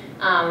room.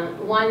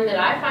 One that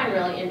I find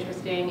really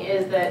interesting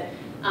is that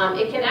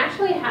it can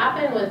actually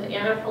happen with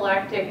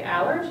anaphylactic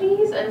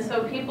allergies, and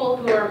so people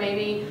who are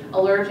maybe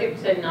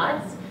allergic to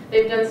nuts,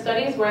 they've done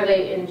studies where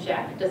they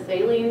inject a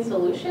saline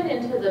solution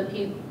into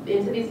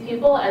these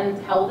people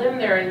and tell them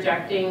they're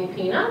injecting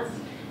peanuts,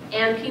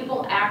 and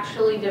people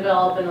actually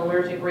develop an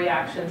allergic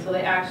reaction. So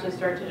they actually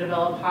start to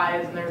develop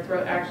hives and their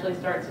throat actually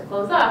starts to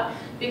close up,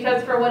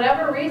 because for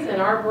whatever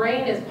reason our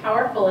brain is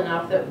powerful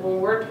enough that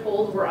when we're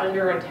told we're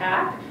under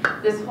attack,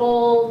 this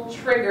whole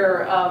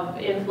trigger of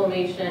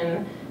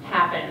inflammation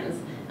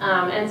happens.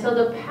 And so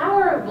the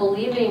power of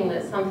believing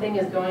that something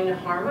is going to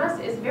harm us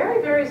is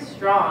very, very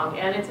strong,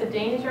 and it's a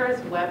dangerous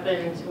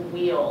weapon to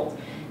wield.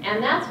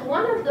 And that's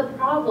one of the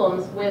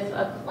problems with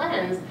a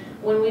cleanse,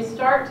 when we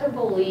start to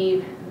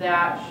believe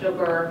that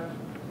sugar,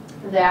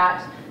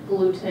 that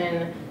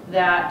gluten,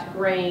 that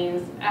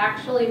grains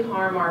actually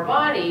harm our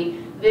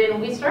body, then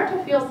we start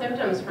to feel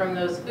symptoms from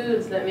those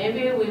foods that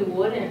maybe we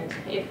wouldn't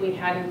if we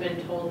hadn't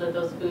been told that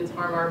those foods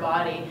harm our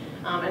body.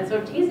 And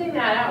so teasing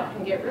that out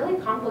can get really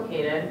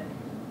complicated.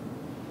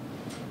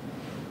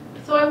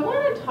 So I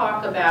want to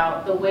talk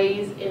about the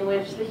ways in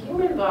which the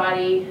human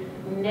body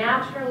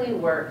naturally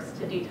works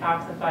to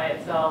detoxify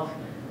itself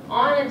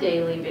on a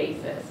daily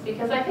basis,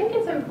 because I think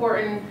it's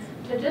important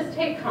to just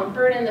take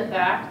comfort in the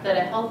fact that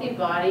a healthy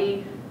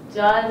body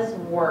does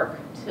work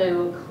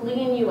to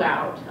clean you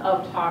out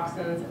of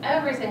toxins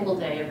every single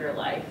day of your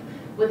life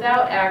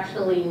without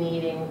actually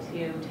needing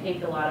to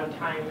take a lot of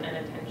time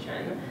and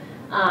attention.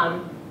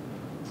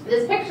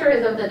 This picture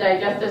is of the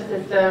digestive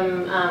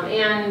system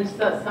and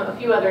a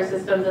few other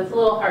systems. It's a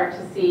little hard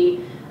to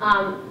see.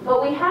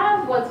 But we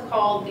have what's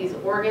called these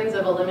organs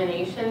of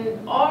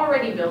elimination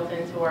already built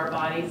into our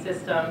body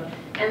system.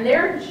 And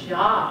their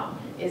job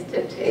is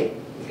to take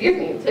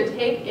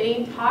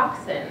any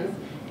toxins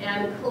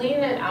and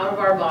clean it out of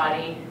our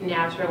body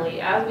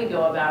naturally as we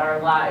go about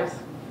our lives.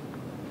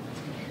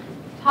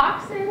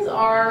 Toxins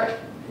are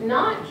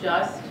not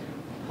just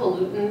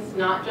pollutants,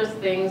 not just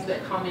things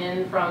that come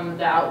in from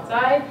the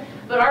outside,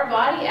 but our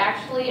body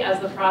actually, as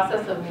the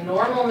process of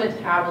normal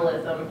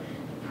metabolism,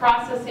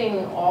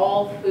 processing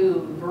all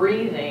food,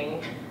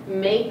 breathing,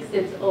 makes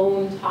its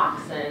own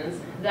toxins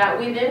that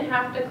we then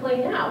have to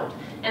clean out.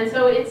 And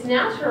so it's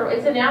natural,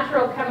 it's a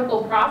natural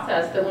chemical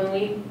process that when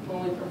we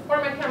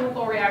perform a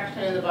chemical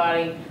reaction in the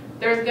body,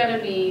 there's going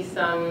to be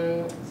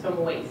some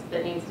waste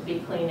that needs to be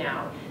cleaned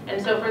out.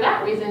 And so for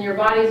that reason, your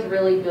body's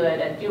really good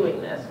at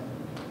doing this.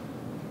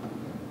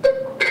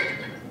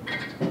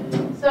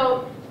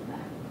 So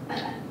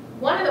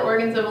one of the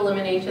organs of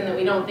elimination that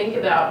we don't think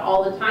about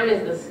all the time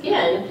is the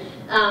skin.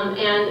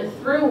 And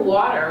through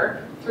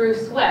water, through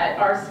sweat,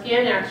 our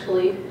skin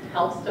actually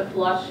helps to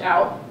flush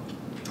out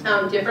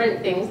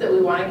different things that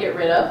we want to get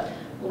rid of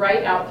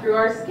right out through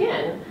our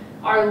skin.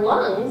 Our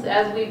lungs,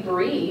 as we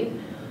breathe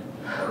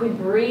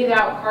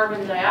out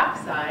carbon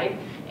dioxide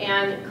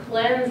and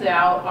cleanse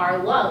out our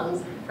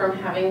lungs from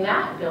having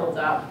that build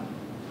up.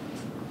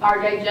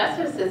 Our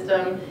digestive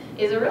system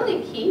is a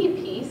really key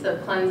piece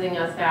of cleansing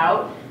us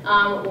out.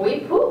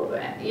 we poop,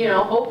 you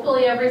know,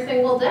 hopefully every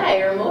single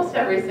day or most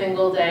every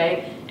single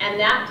day, and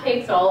that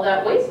takes all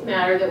that waste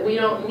matter that we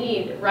don't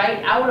need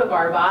right out of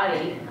our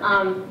body.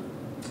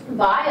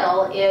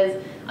 Bile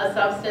is a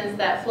substance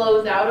that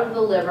flows out of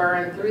the liver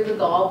and through the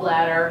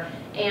gallbladder,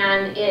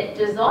 and it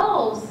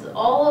dissolves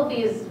all of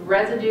these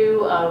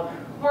residue of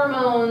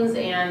hormones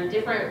and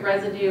different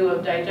residue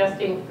of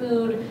digesting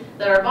food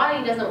that our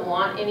body doesn't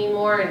want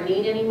anymore and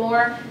need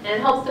anymore, and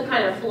it helps to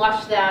kind of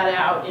flush that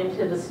out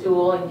into the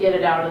stool and get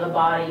it out of the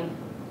body.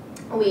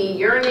 We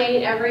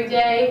urinate every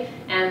day,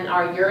 and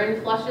our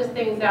urine flushes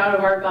things out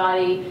of our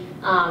body.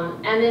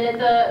 And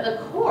then at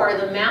the core,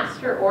 the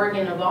master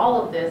organ of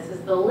all of this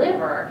is the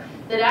liver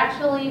that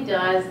actually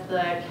does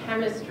the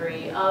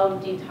chemistry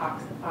of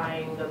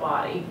detoxifying the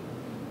body.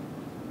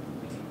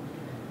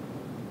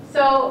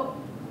 So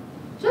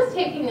just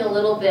taking a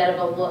little bit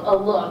of a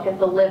look at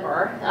the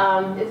liver,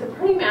 it's a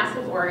pretty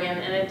massive organ,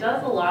 and it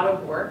does a lot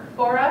of work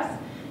for us.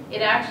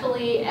 It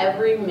actually,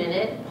 every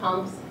minute,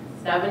 pumps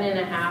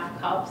 7.5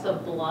 cups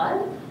of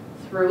blood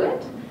through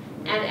it.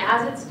 And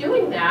as it's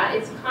doing that,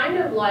 it's kind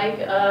of like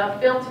a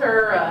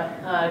filter,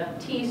 a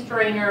tea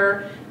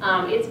strainer.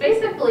 It's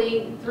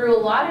basically, through a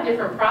lot of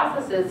different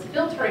processes,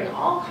 filtering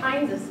all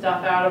kinds of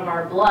stuff out of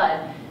our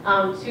blood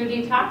to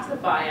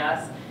detoxify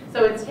us.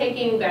 So it's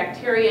taking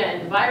bacteria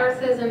and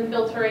viruses and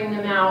filtering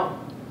them out.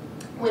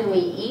 When we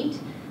eat,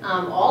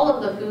 all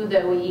of the food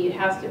that we eat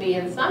has to be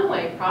in some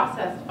way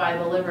processed by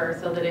the liver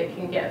so that it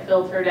can get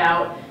filtered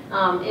out.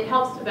 It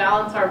helps to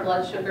balance our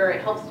blood sugar.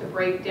 It helps to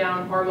break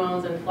down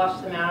hormones and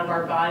flush them out of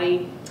our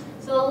body.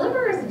 So the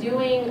liver is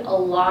doing a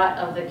lot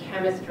of the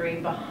chemistry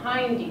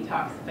behind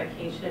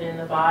detoxification in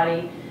the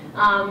body.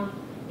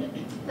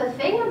 The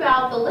thing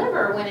about the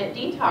liver when it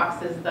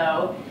detoxes,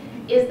 though,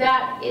 is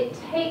that it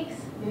takes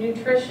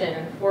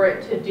nutrition for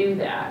it to do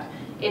that.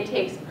 It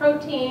takes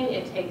protein,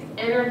 it takes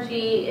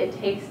energy, it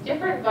takes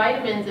different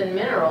vitamins and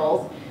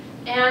minerals,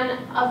 and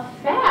a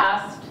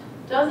fast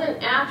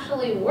doesn't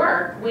actually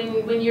work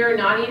when you're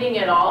not eating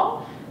at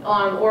all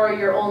or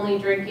you're only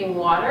drinking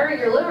water.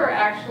 Your liver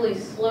actually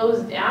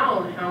slows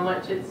down how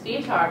much it's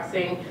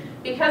detoxing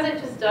because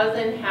it just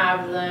doesn't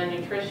have the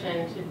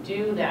nutrition to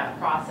do that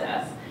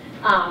process.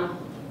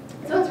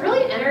 So it's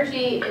really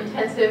energy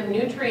intensive,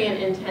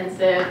 nutrient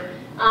intensive,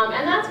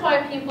 and that's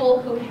why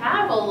people who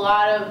have a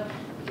lot of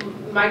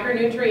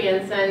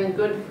micronutrients and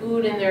good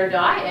food in their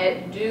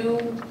diet do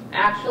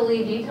actually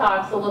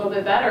detox a little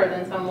bit better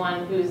than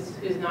someone who's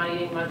not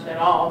eating much at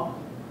all.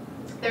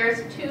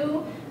 There's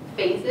 2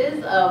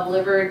 phases of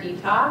liver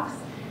detox,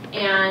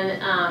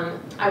 and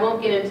I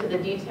won't get into the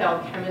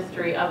detailed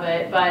chemistry of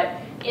it, but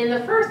in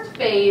the first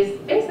phase,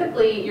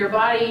 basically your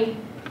body,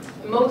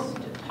 most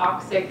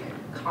toxic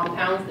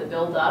compounds that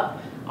build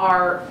up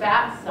are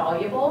fat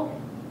soluble.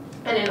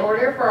 And in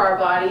order for our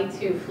body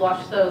to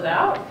flush those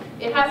out,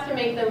 it has to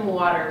make them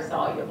water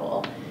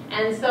soluble.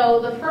 And so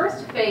the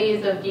first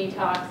phase of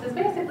detox is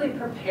basically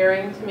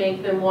preparing to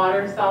make them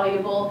water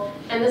soluble.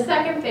 And the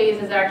second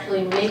phase is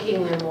actually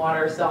making them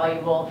water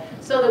soluble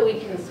so that we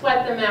can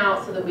sweat them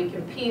out, so that we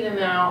can pee them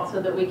out,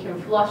 so that we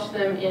can flush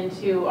them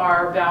into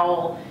our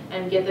bowel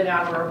and get them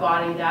out of our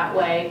body that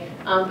way.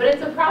 But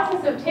it's a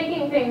process of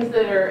taking things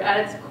that are, at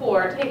its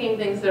core, taking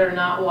things that are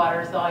not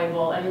water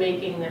soluble and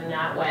making them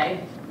that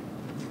way.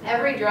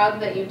 Every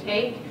drug that you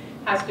take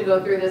has to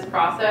go through this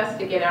process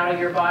to get out of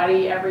your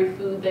body, every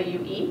food that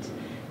you eat.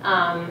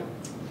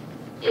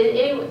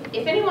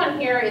 If anyone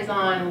here is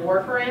on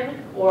warfarin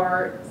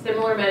or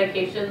similar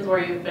medications where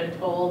you've been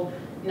told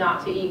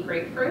not to eat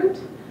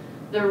grapefruit,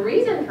 the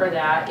reason for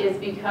that is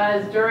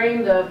because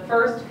during the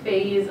first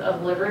phase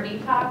of liver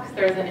detox,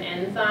 there's an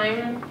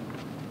enzyme,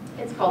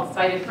 it's called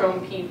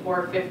cytochrome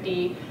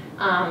P450.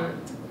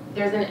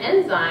 There's an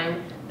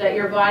enzyme that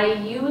your body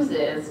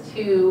uses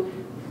to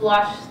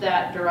flush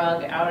that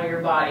drug out of your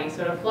body.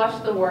 So to flush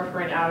the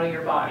warfarin out of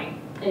your body,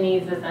 it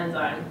needs this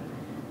enzyme.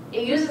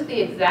 It uses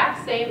the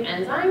exact same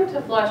enzyme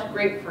to flush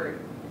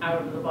grapefruit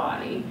out of the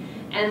body.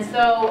 And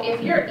so if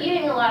you're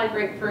eating a lot of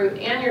grapefruit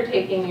and you're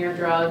taking your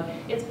drug,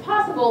 it's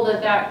possible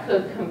that that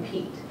could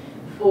compete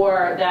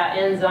for that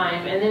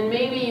enzyme, and then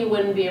maybe you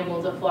wouldn't be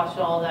able to flush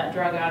all that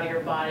drug out of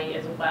your body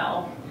as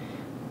well.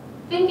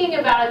 Thinking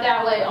about it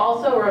that way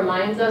also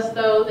reminds us,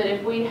 though, that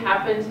if we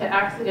happen to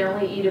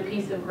accidentally eat a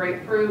piece of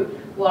grapefruit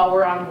while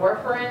we're on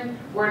warfarin,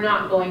 we're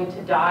not going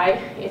to die.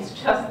 It's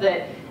just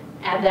that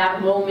at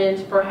that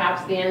moment,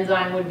 perhaps the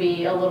enzyme would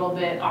be a little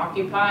bit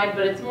occupied,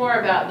 but it's more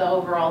about the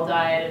overall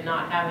diet and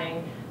not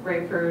having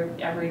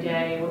grapefruit every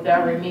day with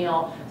every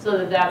meal, so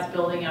that that's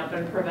building up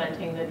and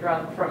preventing the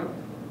drug from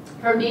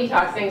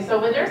detoxing.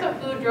 So when there's a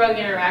food-drug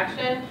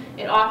interaction,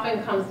 it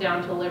often comes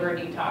down to liver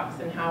detox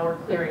and how we're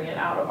clearing it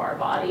out of our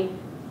body.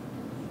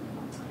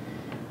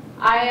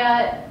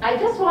 I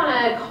just want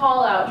to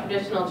call out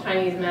traditional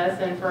Chinese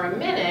medicine for a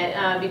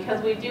minute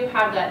because we do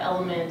have that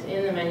element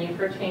in the Menu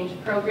for Change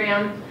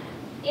program.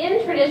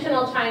 In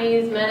traditional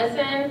Chinese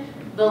medicine,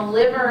 the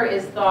liver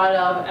is thought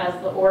of as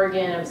the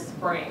organ of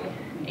spring.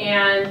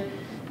 And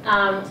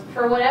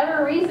for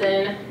whatever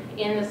reason,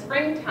 in the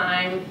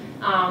springtime,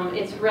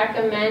 it's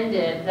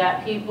recommended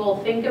that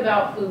people think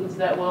about foods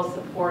that will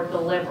support the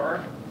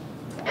liver.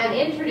 And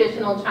in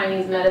traditional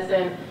Chinese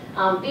medicine,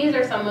 these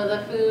are some of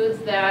the foods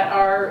that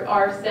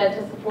are said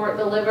to support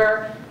the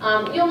liver.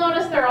 You'll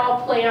notice they're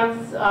all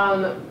plants,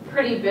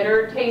 pretty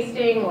bitter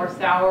tasting or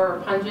sour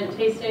or pungent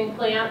tasting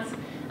plants.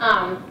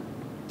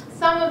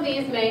 Some of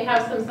these may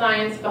have some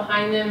science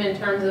behind them in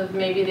terms of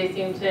maybe they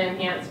seem to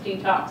enhance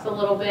detox a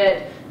little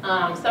bit.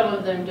 Some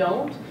of them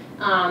don't.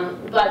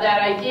 But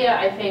that idea,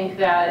 I think,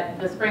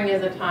 that the spring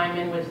is a time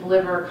in which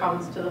liver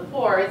comes to the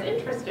fore is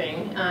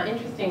interesting,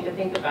 interesting to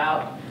think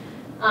about.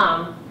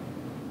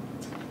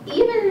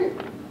 Even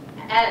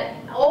at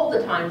all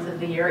the times of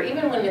the year,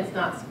 even when it's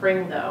not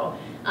spring though,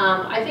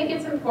 I think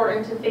it's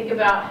important to think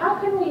about how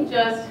can we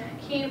just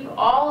keep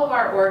all of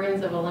our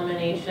organs of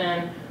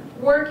elimination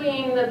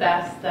working the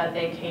best that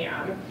they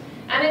can.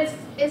 And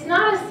it's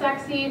not as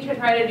sexy to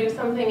try to do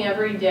something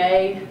every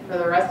day for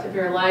the rest of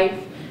your life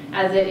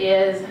as it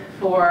is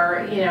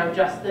for, you know,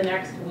 just the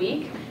next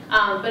week.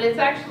 But it's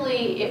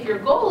actually, if your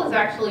goal is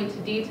actually to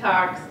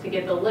detox, to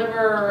get the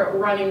liver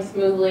running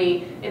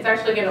smoothly, it's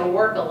actually going to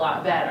work a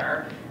lot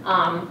better.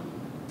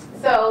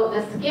 So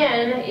the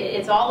skin,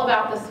 it's all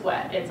about the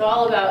sweat. It's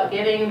all about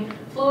getting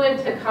fluid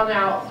to come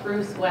out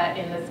through sweat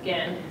in the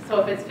skin. So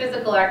if it's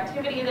physical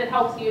activity that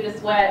helps you to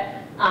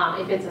sweat,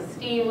 if it's a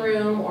steam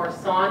room or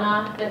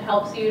sauna that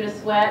helps you to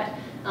sweat,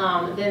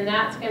 then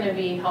that's going to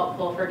be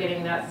helpful for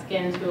getting that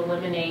skin to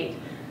eliminate.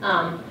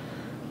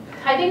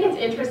 I think it's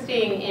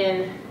interesting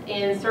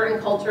in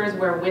certain cultures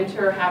where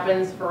winter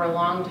happens for a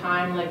long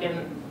time, like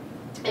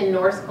in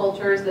Norse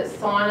cultures, that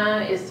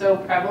sauna is so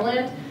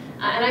prevalent.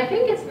 And I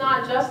think it's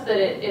not just that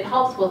it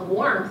helps with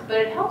warmth, but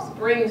it helps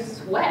bring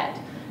sweat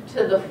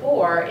to the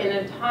fore in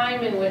a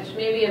time in which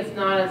maybe it's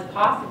not as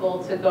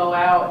possible to go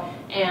out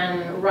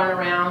and run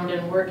around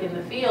and work in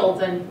the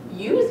fields and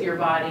use your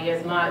body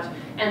as much.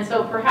 And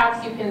so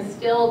perhaps you can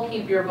still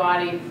keep your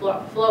body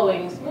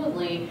flowing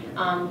smoothly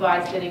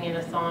by sitting in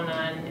a sauna,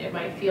 and it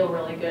might feel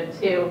really good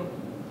too.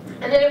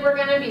 And then if we're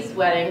going to be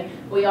sweating,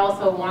 we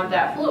also want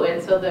that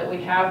fluid so that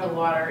we have the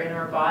water in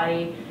our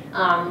body.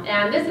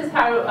 And this is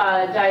how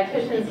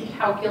dietitians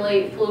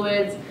calculate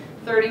fluids: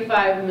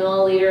 35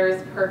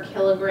 milliliters per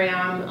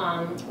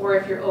kilogram, or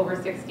if you're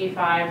over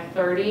 65,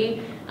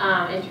 30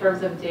 in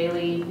terms of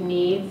daily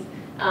needs.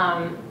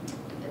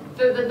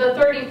 The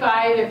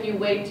 35, if you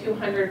weigh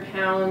 200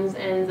 pounds,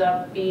 ends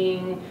up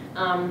being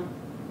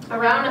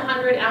around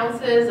 100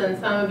 ounces, and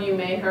some of you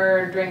may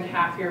heard drink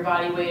half your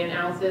body weight in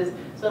ounces,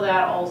 so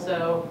that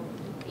also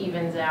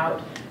evens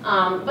out.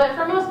 But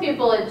for most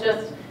people, it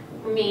just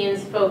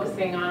means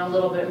focusing on a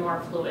little bit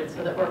more fluid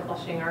so that we're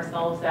flushing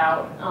ourselves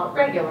out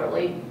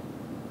regularly.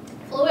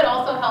 Fluid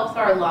also helps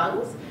our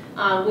lungs.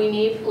 We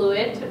need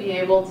fluid to be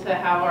able to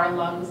have our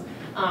lungs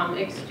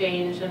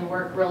exchange and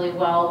work really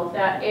well with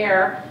that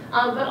air,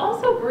 but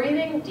also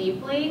breathing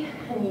deeply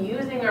and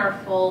using our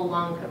full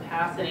lung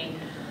capacity.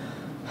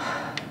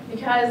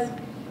 Because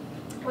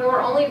when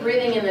we're only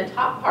breathing in the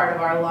top part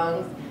of our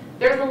lungs,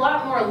 there's a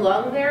lot more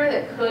lung there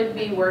that could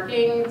be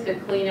working to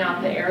clean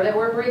out the air that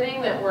we're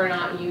breathing that we're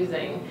not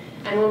using.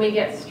 And when we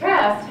get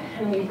stressed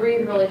and we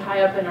breathe really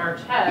high up in our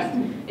chest,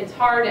 it's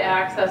hard to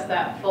access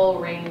that full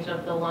range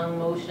of the lung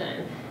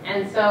motion.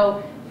 And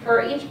so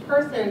for each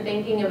person,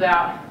 thinking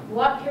about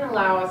what can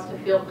allow us to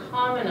feel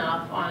calm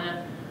enough on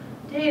a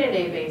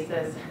day-to-day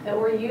basis that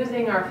we're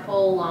using our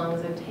full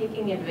lungs and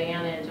taking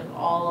advantage of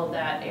all of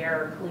that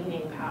air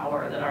cleaning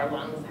power that our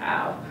lungs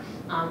have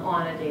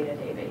on a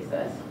day-to-day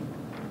basis.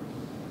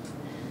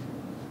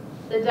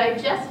 The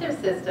digestive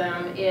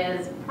system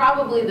is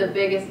probably the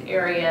biggest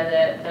area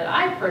that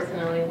I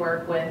personally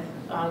work with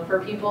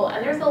for people,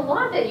 and there's a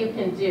lot that you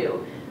can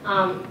do.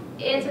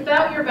 It's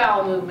about your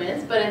bowel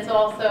movements, but it's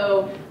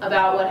also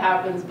about what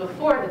happens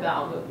before the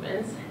bowel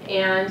movements.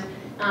 And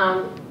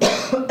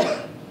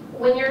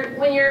when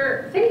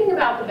you're thinking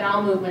about the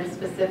bowel movements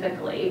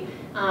specifically,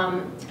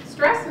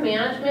 stress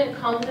management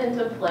comes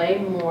into play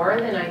more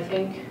than I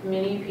think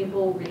many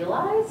people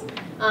realize.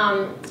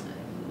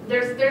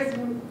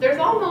 There's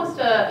almost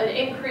an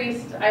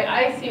increased,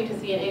 I seem to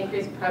see an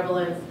increased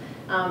prevalence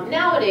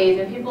nowadays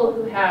in people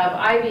who have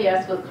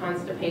IBS with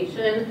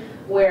constipation,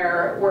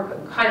 where we're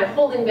kind of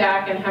holding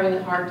back and having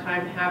a hard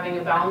time having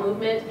a bowel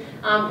movement,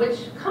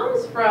 which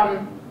comes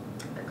from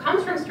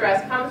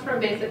stress, comes from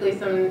basically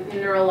some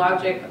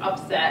neurologic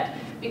upset,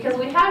 because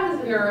we have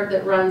this nerve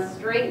that runs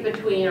straight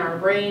between our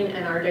brain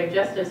and our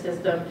digestive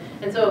system.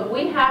 And so if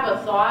we have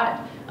a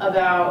thought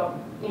about,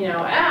 you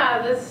know,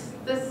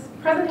 this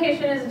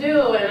presentation is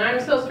due and I'm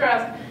so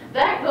stressed,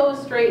 that goes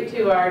straight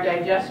to our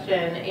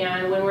digestion.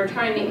 And when we're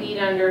trying to eat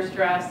under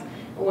stress,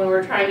 when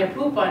we're trying to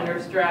poop under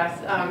stress,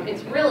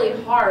 it's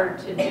really hard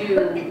to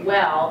do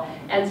well.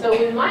 And so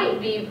we might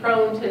be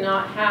prone to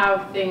not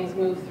have things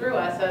move through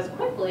us as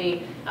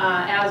quickly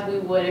as we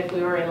would if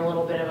we were in a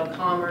little bit of a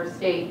calmer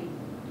state.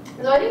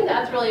 So I think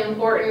that's really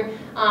important.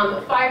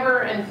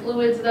 Fiber and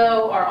fluids,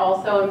 though, are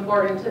also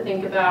important to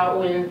think about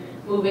when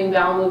moving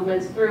bowel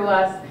movements through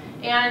us.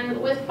 And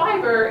with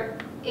fiber,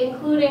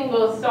 including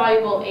both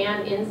soluble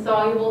and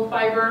insoluble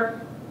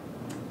fiber.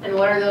 And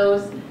what are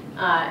those?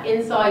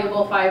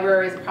 Insoluble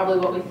fiber is probably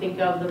what we think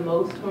of the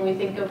most when we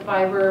think of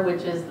fiber,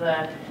 which is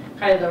the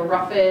kind of the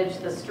roughage,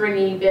 the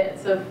stringy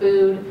bits of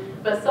food.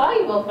 But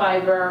soluble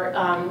fiber,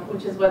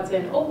 which is what's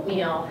in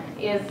oatmeal,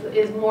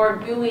 is more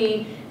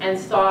gooey and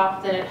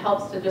soft, and it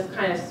helps to just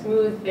kind of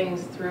smooth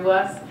things through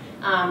us.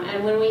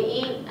 And when we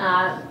eat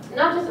not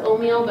just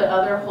oatmeal, but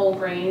other whole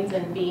grains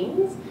and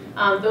beans,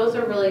 those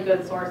are really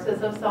good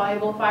sources of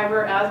soluble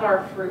fiber, as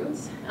are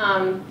fruits.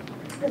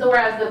 So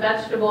whereas the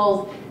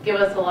vegetables give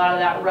us a lot of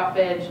that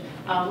roughage,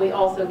 we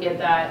also get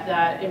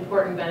that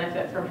important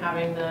benefit from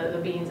having the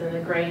beans and the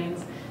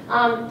grains.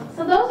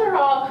 So those are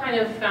all kind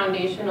of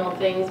foundational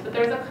things, but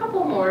there's a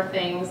couple more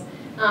things.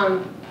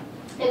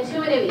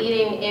 Intuitive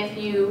eating, if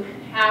you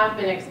have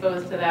been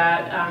exposed to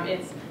that,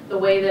 it's the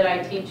way that I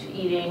teach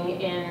eating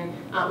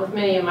with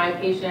many of my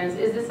patients,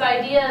 is this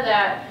idea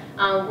that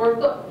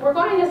we're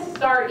going to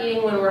start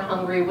eating when we're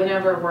hungry,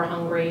 whenever we're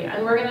hungry,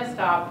 and we're going to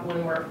stop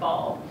when we're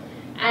full.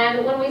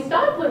 And when we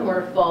stop when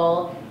we're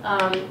full,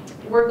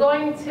 we're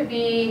going to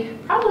be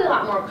probably a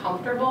lot more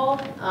comfortable,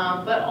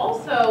 but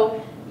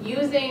also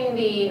using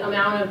the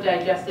amount of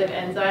digestive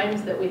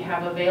enzymes that we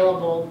have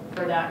available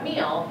for that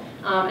meal.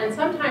 And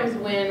sometimes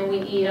when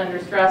we eat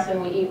under stress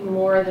and we eat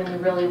more than we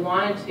really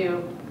wanted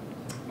to,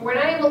 we're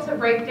not able to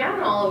break down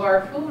all of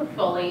our food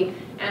fully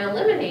and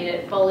eliminate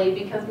it fully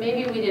because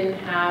maybe we didn't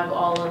have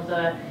all of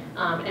the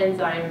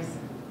enzymes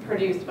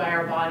produced by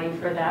our body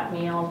for that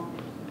meal.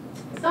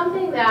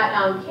 Something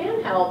that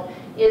can help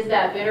is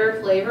that bitter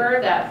flavor,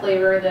 that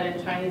flavor that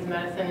in Chinese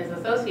medicine is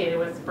associated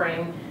with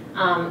spring.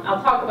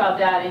 I'll talk about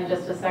that in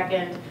just a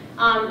second.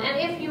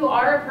 And if you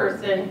are a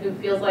person who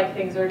feels like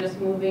things are just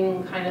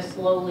moving kind of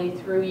slowly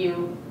through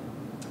you,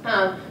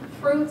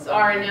 fruits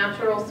are a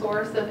natural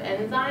source of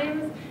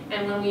enzymes,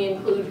 and when we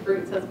include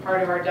fruits as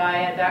part of our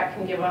diet, that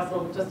can give us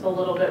just a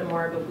little bit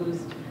more of a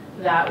boost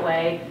that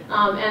way.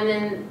 And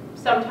then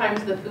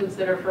sometimes the foods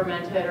that are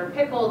fermented or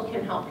pickled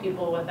can help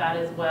people with that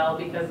as well,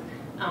 because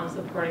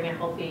supporting a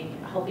healthy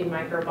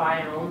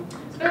microbiome.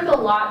 So there's a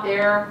lot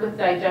there with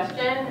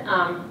digestion.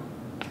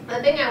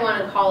 The thing I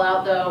want to call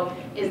out though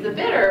is the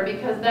bitter,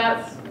 because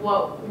that's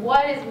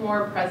what is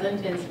more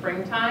present in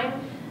springtime.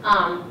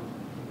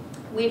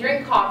 We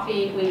drink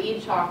coffee, we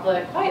eat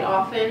chocolate quite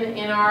often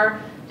in our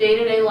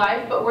day-to-day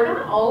life, but we're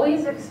not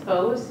always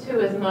exposed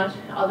to as much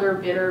other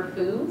bitter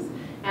foods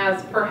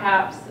as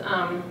perhaps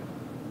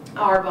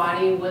our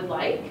body would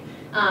like.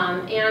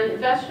 And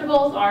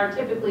vegetables are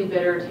typically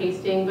bitter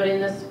tasting, but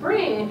in the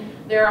spring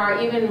there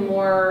are even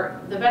more,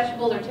 the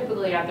vegetables are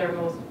typically at their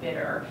most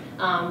bitter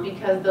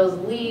because those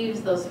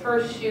leaves, those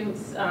first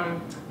shoots,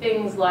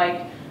 things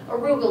like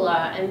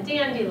arugula and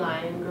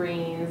dandelion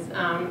greens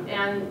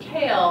and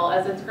kale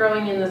as it's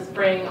growing in the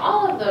spring,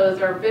 all of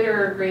those are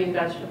bitter green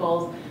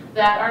vegetables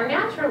that are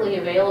naturally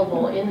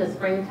available in the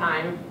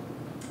springtime.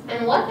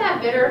 And what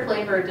that bitter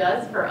flavor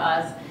does for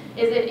us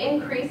is it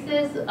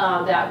increases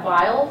that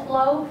bile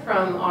flow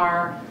from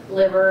our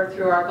liver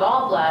through our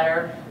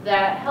gallbladder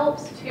that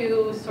helps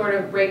to sort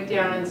of break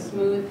down and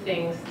smooth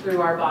things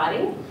through our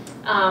body.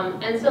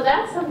 And so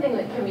that's something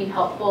that can be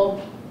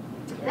helpful.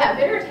 That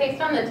bitter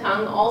taste on the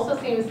tongue also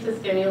seems to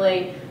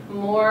stimulate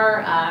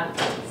more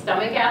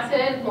stomach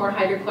acid, more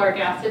hydrochloric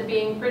acid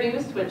being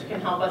produced, which can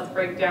help us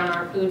break down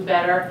our food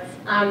better.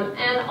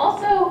 And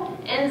also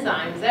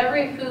enzymes.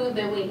 Every food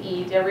that we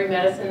eat, every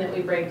medicine that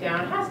we break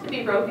down has to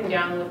be broken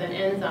down with an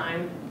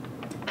enzyme.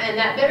 And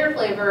that bitter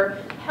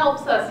flavor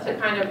helps us to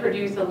kind of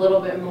produce a little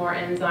bit more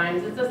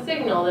enzymes. It's a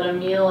signal that a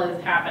meal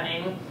is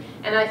happening.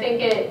 And I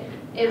think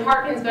it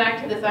harkens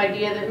back to this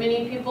idea that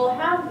many people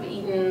have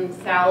eaten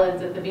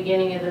salads at the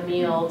beginning of the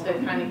meal to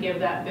kind of give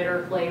that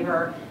bitter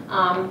flavor.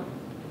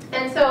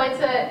 And so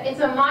it's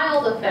a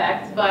mild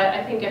effect, but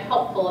I think a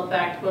helpful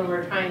effect when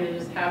we're trying to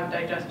just have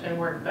digestion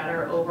work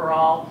better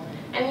overall.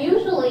 And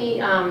usually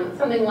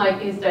something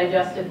like these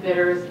digestive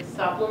bitters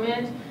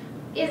supplement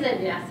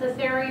isn't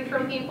necessary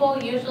for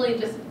people. Usually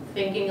just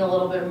thinking a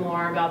little bit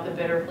more about the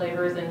bitter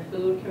flavors in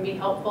food can be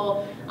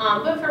helpful.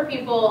 But for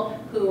people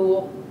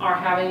who are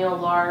having a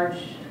large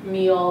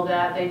meal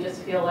that they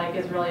just feel like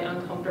is really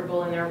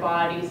uncomfortable in their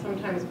body,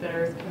 sometimes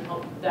bitters can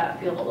help that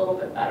feel a little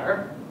bit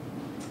better.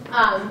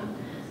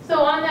 So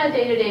on that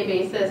day-to-day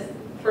basis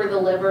for the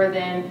liver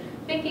then,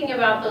 thinking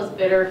about those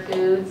bitter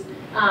foods,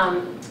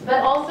 but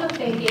also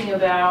thinking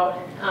about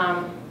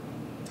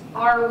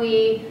are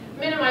we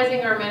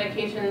minimizing our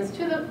medications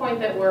to the point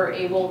that we're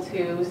able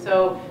to.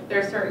 So there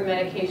are certain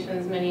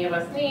medications many of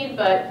us need,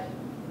 but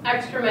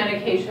extra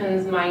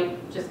medications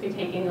might just be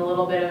taking a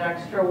little bit of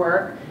extra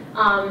work.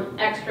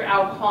 Extra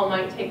alcohol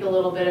might take a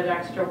little bit of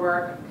extra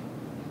work.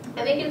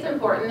 I think it's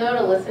important though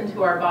to listen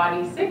to our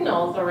body's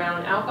signals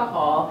around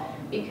alcohol,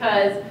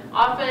 because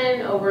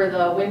often over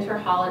the winter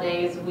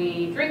holidays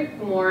we drink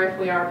more if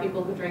we are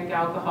people who drink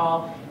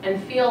alcohol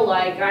and feel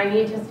like I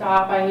need to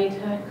stop, I need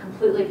to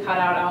completely cut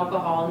out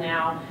alcohol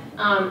now.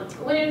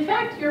 When in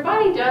fact your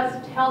body does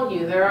tell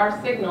you, there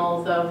are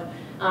signals of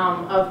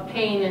of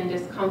pain and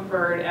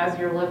discomfort as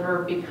your liver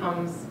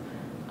becomes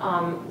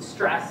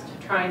stressed,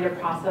 trying to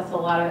process a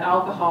lot of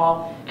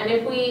alcohol. And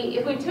if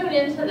we tune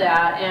into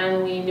that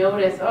and we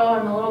notice, oh,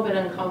 I'm a little bit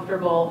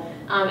uncomfortable,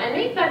 and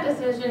make that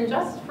decision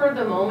just for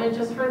the moment,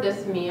 just for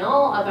this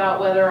meal, about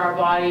whether our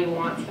body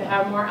wants to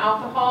have more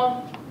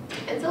alcohol,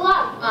 it's a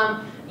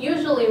lot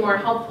usually more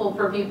helpful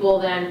for people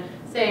than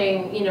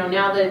saying, you know,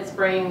 now that it's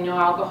spring, no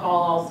alcohol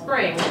all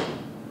spring.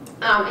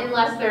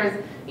 Unless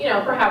there's, you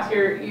know, perhaps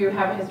you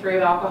have a history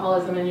of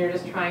alcoholism and you're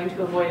just trying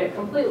to avoid it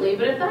completely.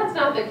 But if that's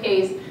not the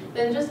case,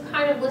 then just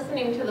kind of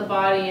listening to the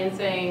body and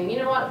saying, you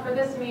know what, for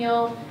this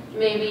meal,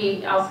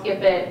 maybe I'll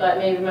skip it, but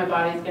maybe my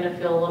body's going to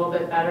feel a little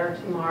bit better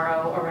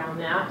tomorrow around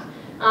that.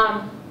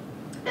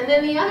 And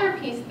then the other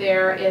piece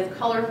there is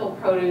colorful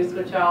produce,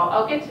 which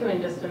I'll get to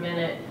in just a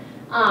minute.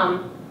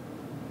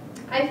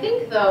 I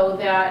think, though,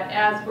 that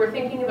as we're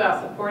thinking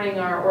about supporting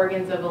our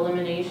organs of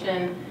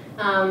elimination,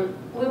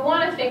 we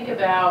want to think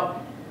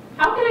about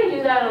how can I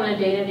do that on a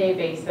day-to-day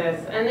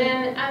basis? And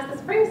then as the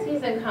spring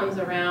season comes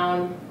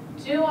around,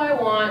 do I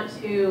want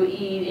to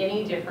eat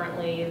any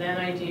differently than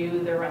I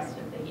do the rest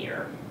of the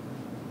year?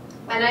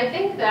 And I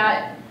think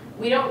that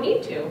we don't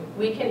need to.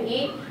 We can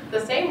eat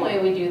the same way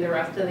we do the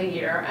rest of the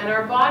year, and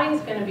our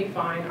body's going to be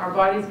fine. Our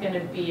body's going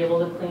to be able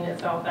to clean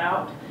itself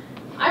out.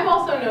 I've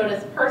also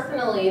noticed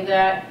personally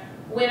that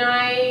when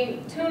I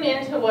tune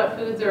into what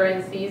foods are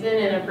in season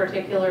in a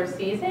particular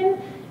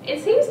season,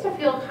 it seems to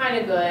feel kind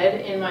of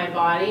good in my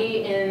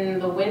body in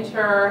the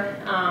winter.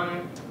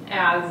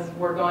 As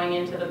we're going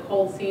into the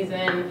cold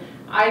season,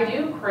 I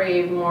do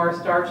crave more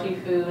starchy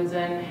foods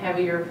and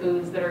heavier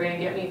foods that are going to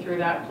get me through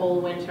that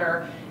cold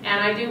winter,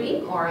 and I do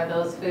eat more of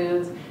those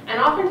foods. And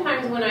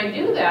oftentimes when I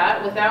do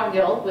that without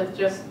guilt, with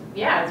just,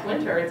 yeah, it's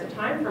winter, it's a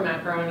time for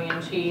macaroni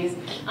and cheese,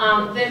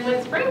 then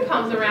when spring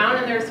comes around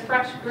and there's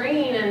fresh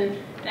green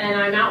and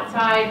I'm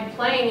outside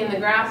playing in the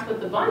grass with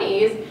the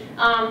bunnies,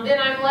 then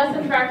I'm less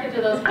attracted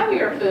to those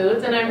heavier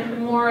foods, and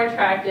I'm more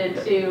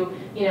attracted to,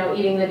 you know,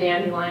 eating the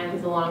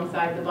dandelions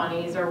alongside the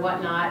bunnies or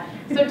whatnot.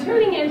 So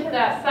tuning into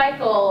that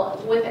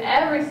cycle with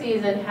every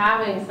season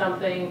having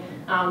something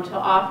to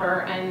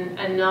offer,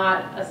 and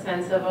not a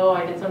sense of, oh,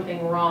 I did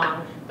something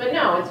wrong. But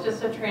no, it's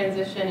just a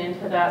transition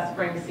into that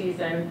spring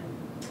season.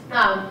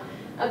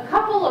 A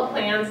couple of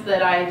plants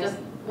that I just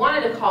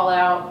wanted to call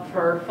out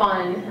for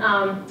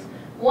fun.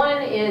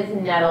 One is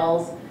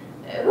nettles.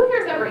 Who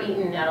here's ever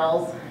eaten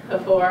nettles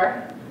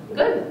before?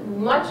 Good,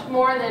 much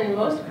more than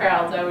most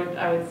crowds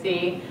I would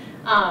see.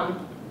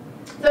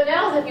 So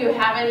nettles, if you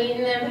haven't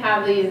eaten them,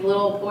 have these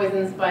little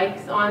poison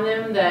spikes on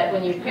them that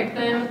when you pick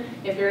them,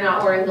 if you're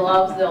not wearing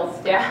gloves, they'll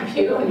stab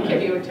you and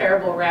give you a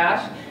terrible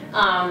rash.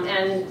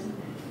 And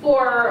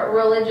for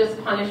religious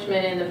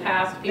punishment in the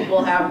past,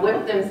 people have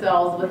whipped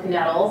themselves with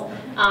nettles.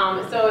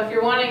 So if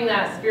you're wanting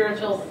that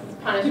spiritual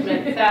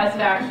punishment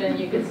satisfaction,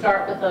 you could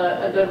start with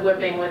a good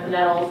whipping with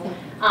nettles.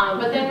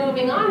 But then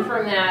moving on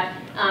from that,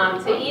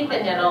 to eat the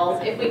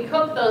nettles, if we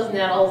cook those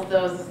nettles,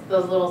 those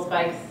little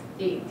spikes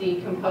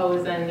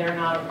decompose and they're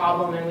not a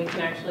problem, and we can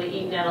actually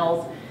eat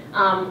nettles.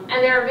 And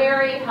they're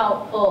very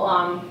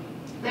helpful.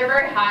 They're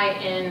very high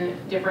in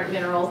different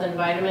minerals and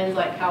vitamins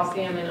like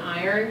calcium and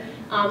iron.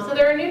 So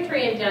they're a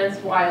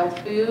nutrient-dense wild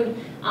food.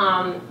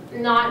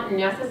 Not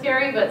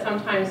necessary, but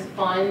sometimes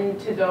fun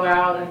to go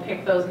out and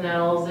pick those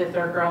nettles if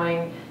they're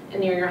growing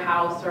near your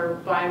house, or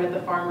buy them at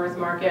the farmer's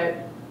market.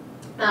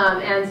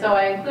 And so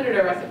I included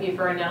a recipe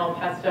for a nettle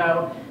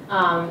pesto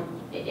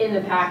in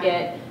the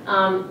packet.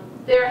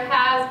 There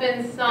has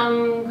been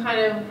some kind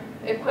of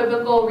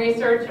equivocal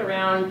research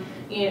around,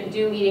 you know,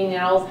 do eating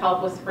nettles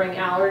help with spring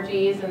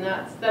allergies, and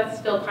that's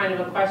still kind of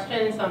a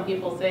question. Some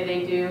people say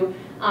they do.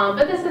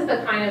 But this is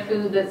the kind of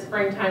food that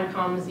springtime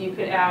comes, you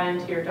could add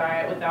into your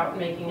diet without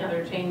making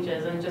other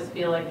changes and just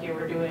feel like you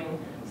were doing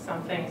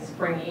something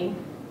springy.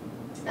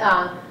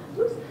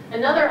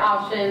 Another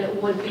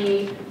option would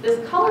be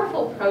this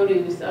colorful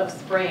produce of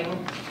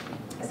spring.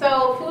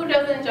 So food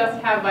doesn't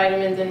just have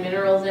vitamins and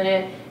minerals in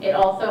it, it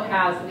also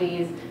has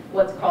these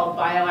what's called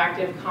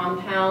bioactive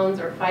compounds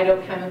or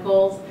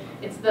phytochemicals.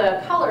 It's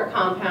the color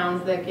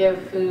compounds that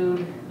give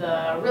food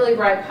the really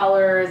bright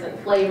colors and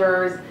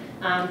flavors.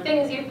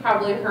 Things you've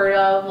probably heard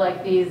of,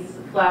 like these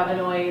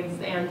flavonoids,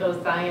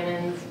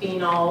 anthocyanins,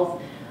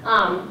 phenols.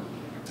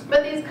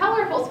 But these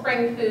colorful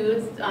spring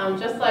foods,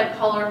 just like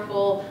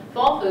colorful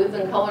fall foods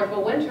and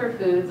colorful winter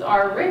foods,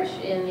 are rich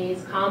in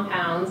these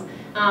compounds.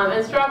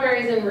 And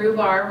strawberries and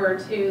rhubarb are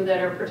two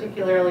that are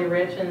particularly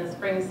rich in the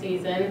spring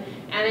season.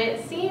 And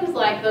it seems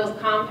like those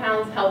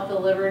compounds help the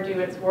liver do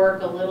its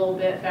work a little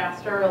bit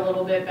faster, a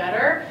little bit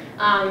better.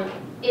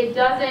 It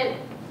doesn't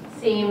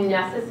seem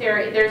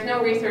necessary. There's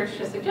no research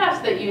to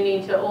suggest that you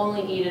need to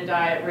only eat a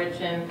diet rich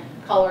in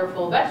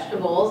colorful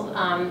vegetables.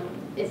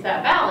 It's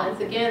that balance,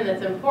 again,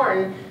 that's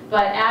important,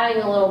 but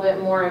adding a little bit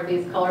more of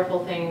these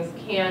colorful things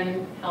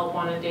can help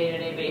on a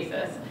day-to-day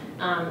basis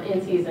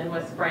in season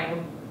with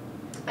spring.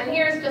 And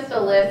here's just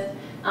a list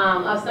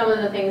of some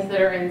of the things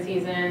that are in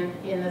season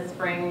in the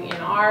spring in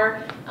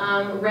our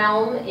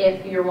realm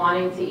if you're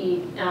wanting to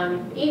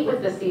eat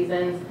with the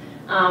seasons.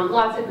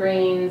 Lots of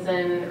greens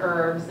and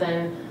herbs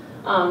and,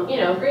 you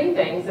know, green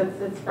things.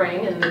 It's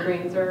spring and the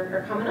greens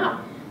are coming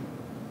up.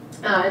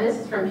 And this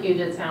is from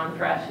Puget Sound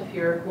Fresh if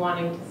you're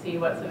wanting to see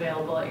what's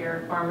available at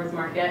your farmer's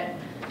market.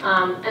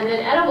 And then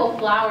edible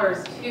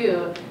flowers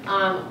too.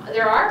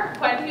 There are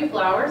quite a few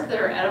flowers that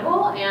are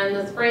edible, and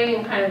the spring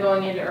and kind of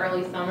going into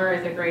early summer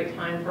is a great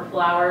time for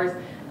flowers.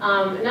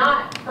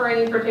 Not for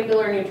any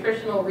particular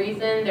nutritional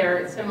reason.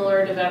 They're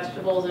similar to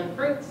vegetables and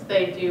fruits.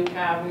 They do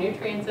have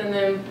nutrients in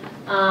them,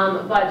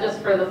 but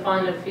just for the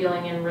fun of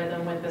feeling in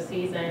rhythm with the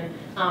season.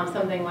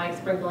 Something like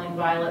sprinkling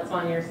violets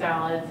on your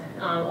salads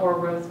or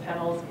rose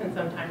petals can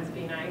sometimes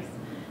be nice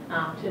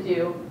to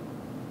do.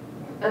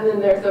 And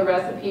then there's a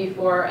recipe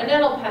for a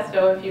nettle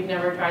pesto if you've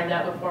never tried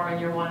that before and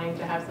you're wanting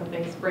to have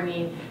something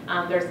springy.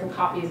 There's some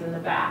copies in the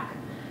back.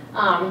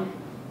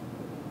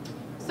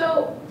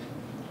 So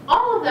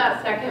all of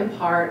that second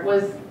part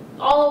was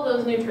all of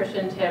those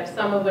nutrition tips,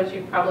 some of which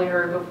you've probably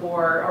heard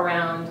before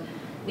around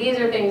these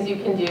are things you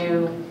can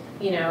do,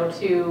 you know,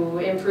 to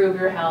improve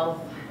your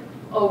health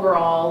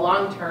overall,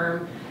 long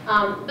term.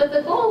 But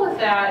the goal with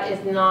that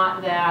is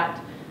not that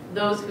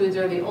those foods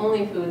are the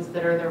only foods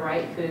that are the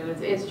right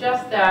foods. It's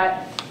just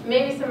that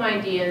maybe some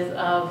ideas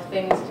of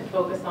things to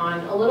focus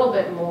on a little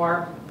bit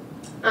more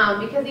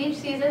because each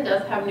season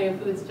does have new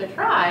foods to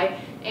try,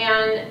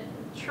 and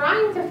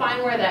trying to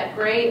find where that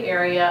gray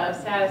area of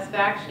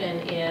satisfaction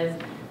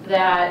is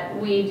that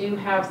we do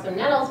have some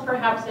nettles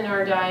perhaps in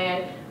our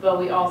diet, but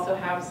we also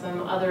have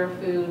some other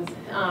foods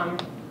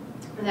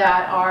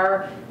that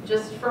are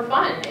just for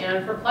fun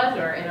and for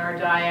pleasure in our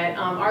diet.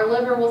 Our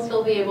liver will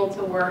still be able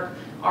to work.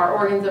 Our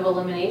organs of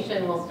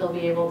elimination will still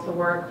be able to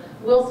work.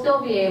 We'll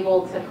still be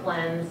able to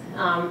cleanse.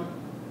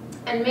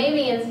 And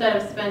maybe instead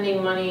of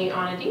spending money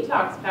on a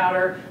detox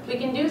powder, we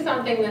can do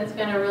something that's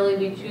going to really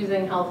be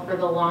choosing health for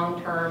the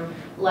long term,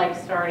 like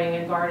starting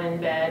a garden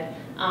bed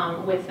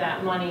with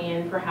that money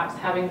and perhaps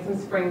having some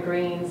spring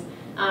greens.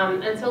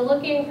 And so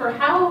looking for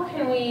how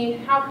can we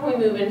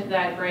move into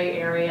that gray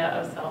area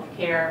of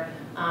self-care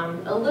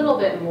a little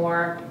bit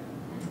more.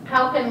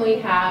 How can we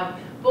have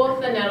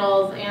both the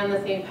nettles and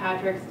the St.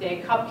 Patrick's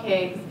Day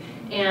cupcakes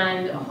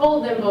and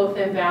hold them both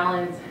in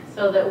balance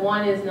so that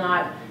one is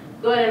not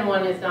good and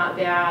one is not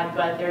bad,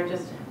 but they're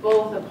just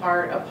both a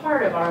part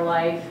of our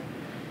life.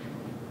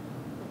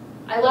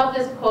 I love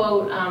this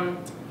quote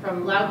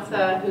from Lao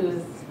Tzu,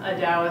 who's a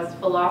Taoist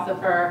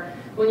philosopher.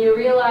 When you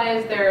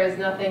realize there is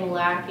nothing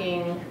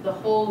lacking, the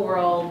whole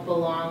world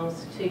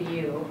belongs to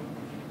you.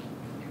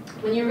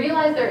 When you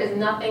realize there is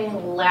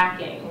nothing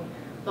lacking,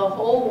 the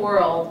whole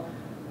world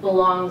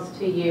belongs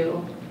to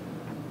you.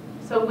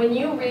 So when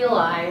you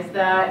realize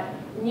that,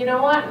 you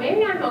know what,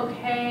 maybe I'm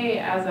okay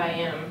as I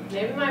am.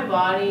 Maybe my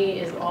body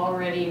is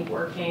already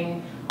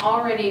working,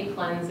 already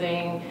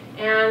cleansing,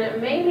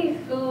 and maybe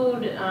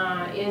food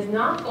is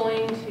not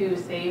going to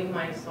save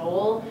my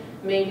soul.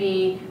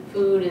 Maybe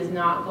food is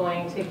not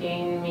going to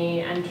gain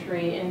me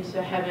entry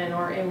into heaven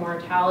or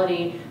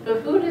immortality,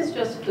 but food is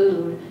just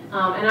food.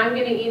 And I'm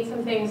going to eat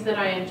some things that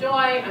I enjoy,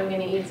 I'm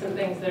going to eat some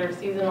things that are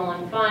seasonal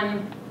and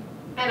fun,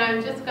 and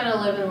I'm just going to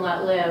live and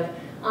let live.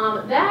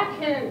 That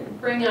can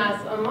bring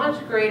us a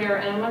much greater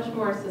and a much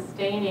more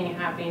sustaining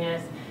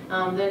happiness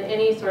than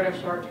any sort of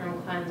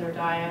short-term cleanse or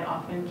diet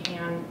often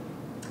can.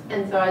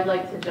 And so I'd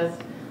like to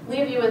just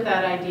leave you with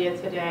that idea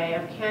today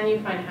of can you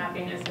find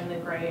happiness in the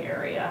gray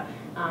area,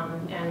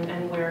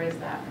 and where is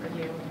that for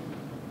you?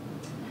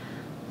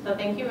 So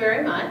thank you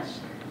very much.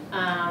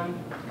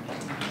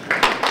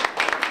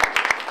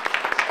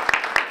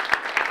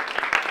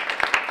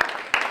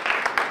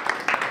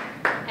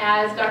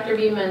 As Dr.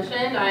 B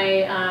mentioned,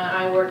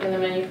 I work in the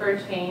Menu for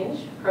a Change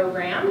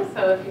program,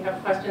 so if you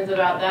have questions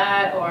about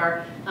that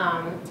or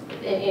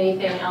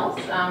anything else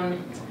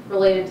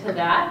related to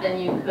that,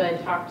 then you could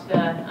talk to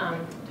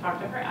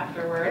her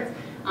afterwards.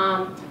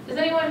 Does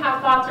anyone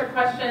have thoughts or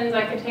questions?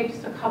 I could take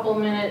just a couple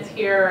minutes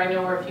here. I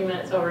know we're a few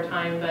minutes over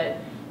time, but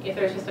if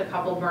there's just a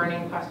couple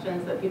burning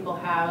questions that people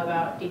have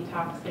about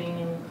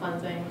detoxing and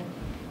cleansing.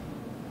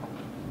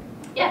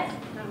 Yes?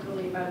 Not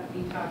really about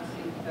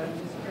detoxing, but I'm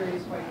just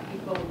curious why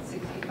people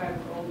 65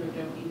 or older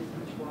don't eat as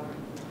much water.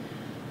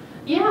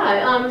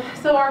 Yeah,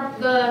 so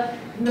the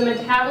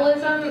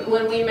metabolism,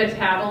 when we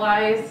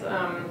metabolize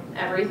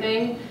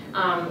everything,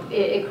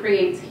 it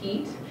creates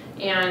heat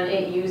and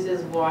it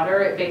uses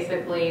water. It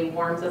basically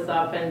warms us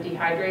up and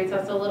dehydrates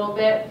us a little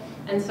bit.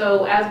 And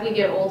so as we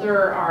get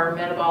older, our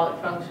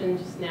metabolic function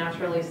just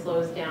naturally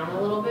slows down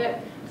a little bit.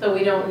 So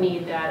we don't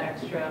need that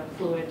extra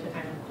fluid to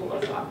kind of cool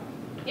us off.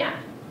 Yeah.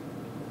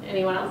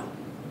 Anyone else?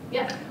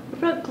 Yes. What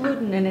about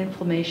gluten and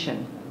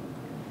inflammation?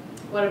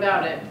 What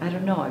about it? I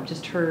don't know. I've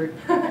just heard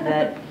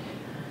that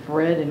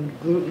bread and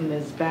gluten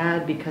is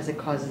bad because it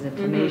causes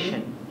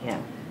inflammation. Mm-hmm.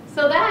 Yeah.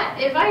 So that,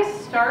 if I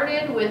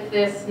started with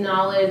this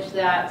knowledge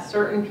that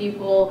certain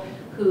people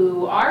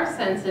who are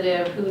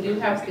sensitive, who do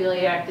have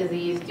celiac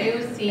disease,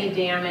 do see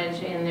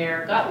damage in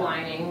their gut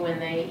lining when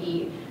they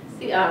eat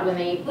when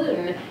they eat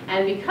gluten.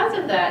 And because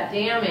of that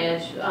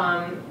damage,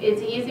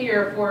 it's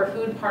easier for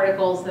food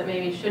particles that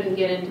maybe shouldn't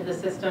get into the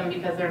system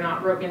because they're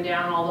not broken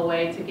down all the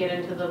way to get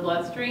into the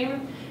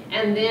bloodstream.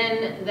 And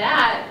then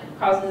that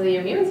causes the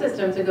immune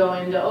system to go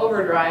into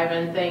overdrive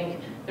and think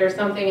there's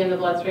something in the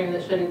bloodstream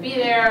that shouldn't be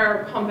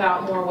there, pump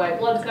out more white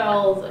blood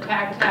cells,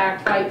 attack,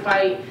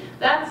 fight.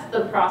 That's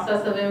the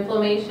process of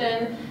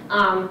inflammation.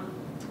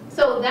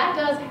 So that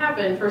does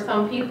happen for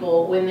some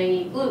people when they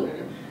eat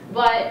gluten.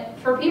 But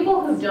for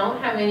people who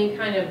don't have any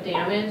kind of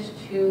damage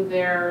to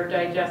their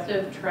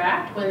digestive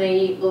tract when they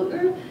eat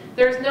gluten,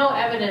 there's no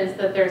evidence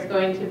that there's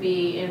going to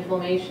be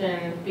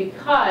inflammation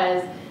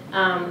because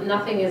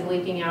nothing is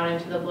leaking out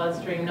into the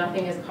bloodstream,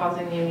 nothing is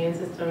causing the immune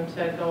system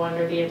to go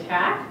under the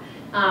attack.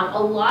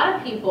 A lot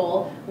of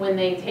people, when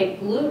they take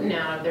gluten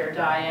out of their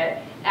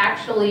diet,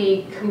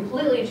 actually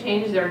completely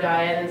change their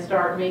diet and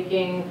start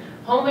making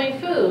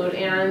homemade food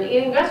and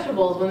eating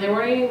vegetables when they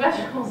weren't eating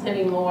vegetables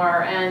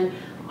anymore, and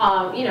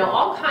you know,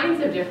 all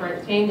kinds of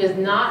different changes,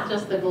 not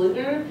just the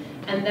gluten,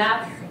 and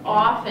that's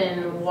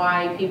often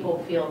why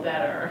people feel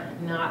better,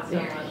 not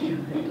so much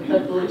the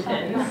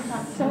gluten.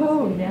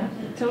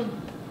 So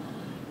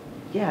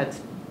yeah,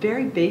 it's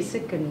very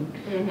basic and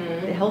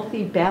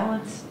healthy,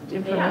 balanced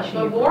information.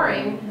 Yeah, but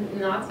boring,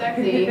 not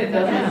sexy,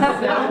 doesn't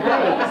sound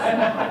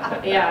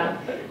great. Yeah.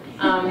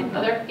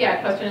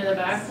 Question in the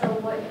back. So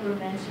what you were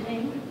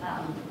mentioning,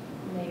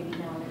 maybe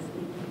known as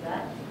leaky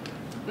gut,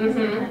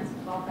 sometimes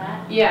called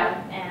that.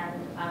 Yeah. And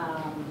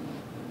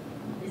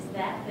is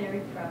that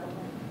very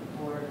prevalent,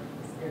 or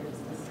is there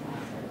just a small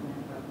segment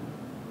of prevalent?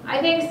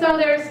 I think so.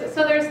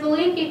 There's the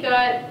leaky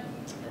gut.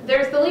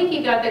 There's the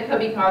leaky gut that could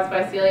be caused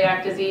by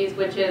celiac disease,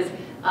 which is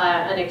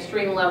an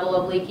extreme level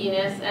of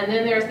leakiness. And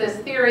then there's this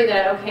theory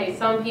that, okay,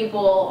 some people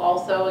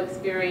also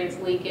experience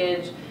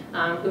leakage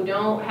who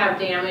don't have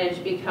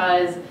damage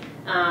because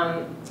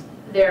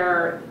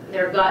their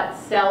gut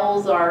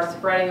cells are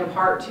spreading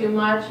apart too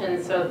much,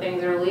 and so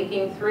things are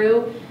leaking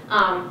through.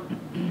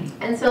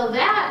 And so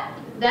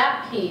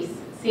that piece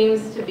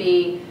seems to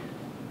be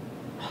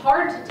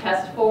hard to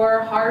test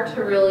for, hard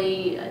to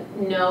really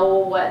know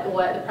what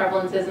the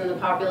prevalence is in the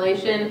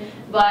population,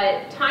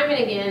 but time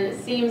and again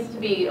it seems to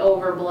be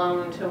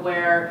overblown to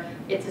where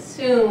it's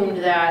assumed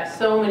that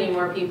so many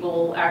more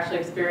people actually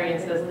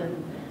experience this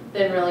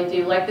than really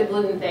do, like the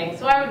gluten thing.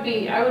 So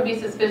I would be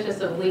suspicious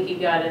of leaky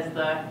gut as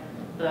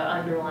the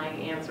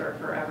underlying answer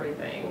for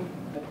everything.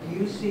 Do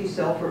you see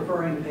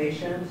self-referring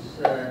patients?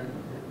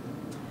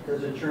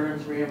 Does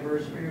insurance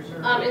reimburse for your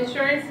services?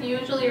 Insurance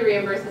usually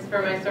reimburses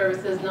for my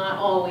services, not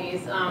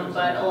always,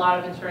 but a lot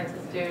of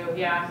insurances do.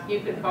 Yeah, you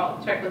could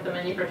check with the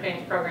Menu for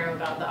Change program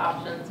about the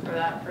options for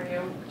that for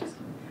you.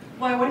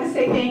 Well, I want to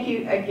say thank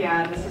you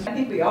again. I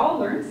think we all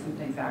learned some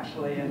things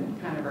actually, and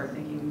kind of are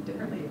thinking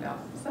differently about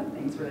some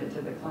things related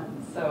to the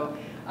cleanse. So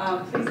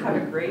please have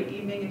a great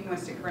evening. If you want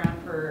to stick around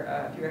for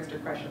a few extra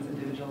questions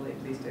individually,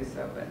 please do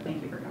so. But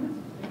thank you for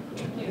coming.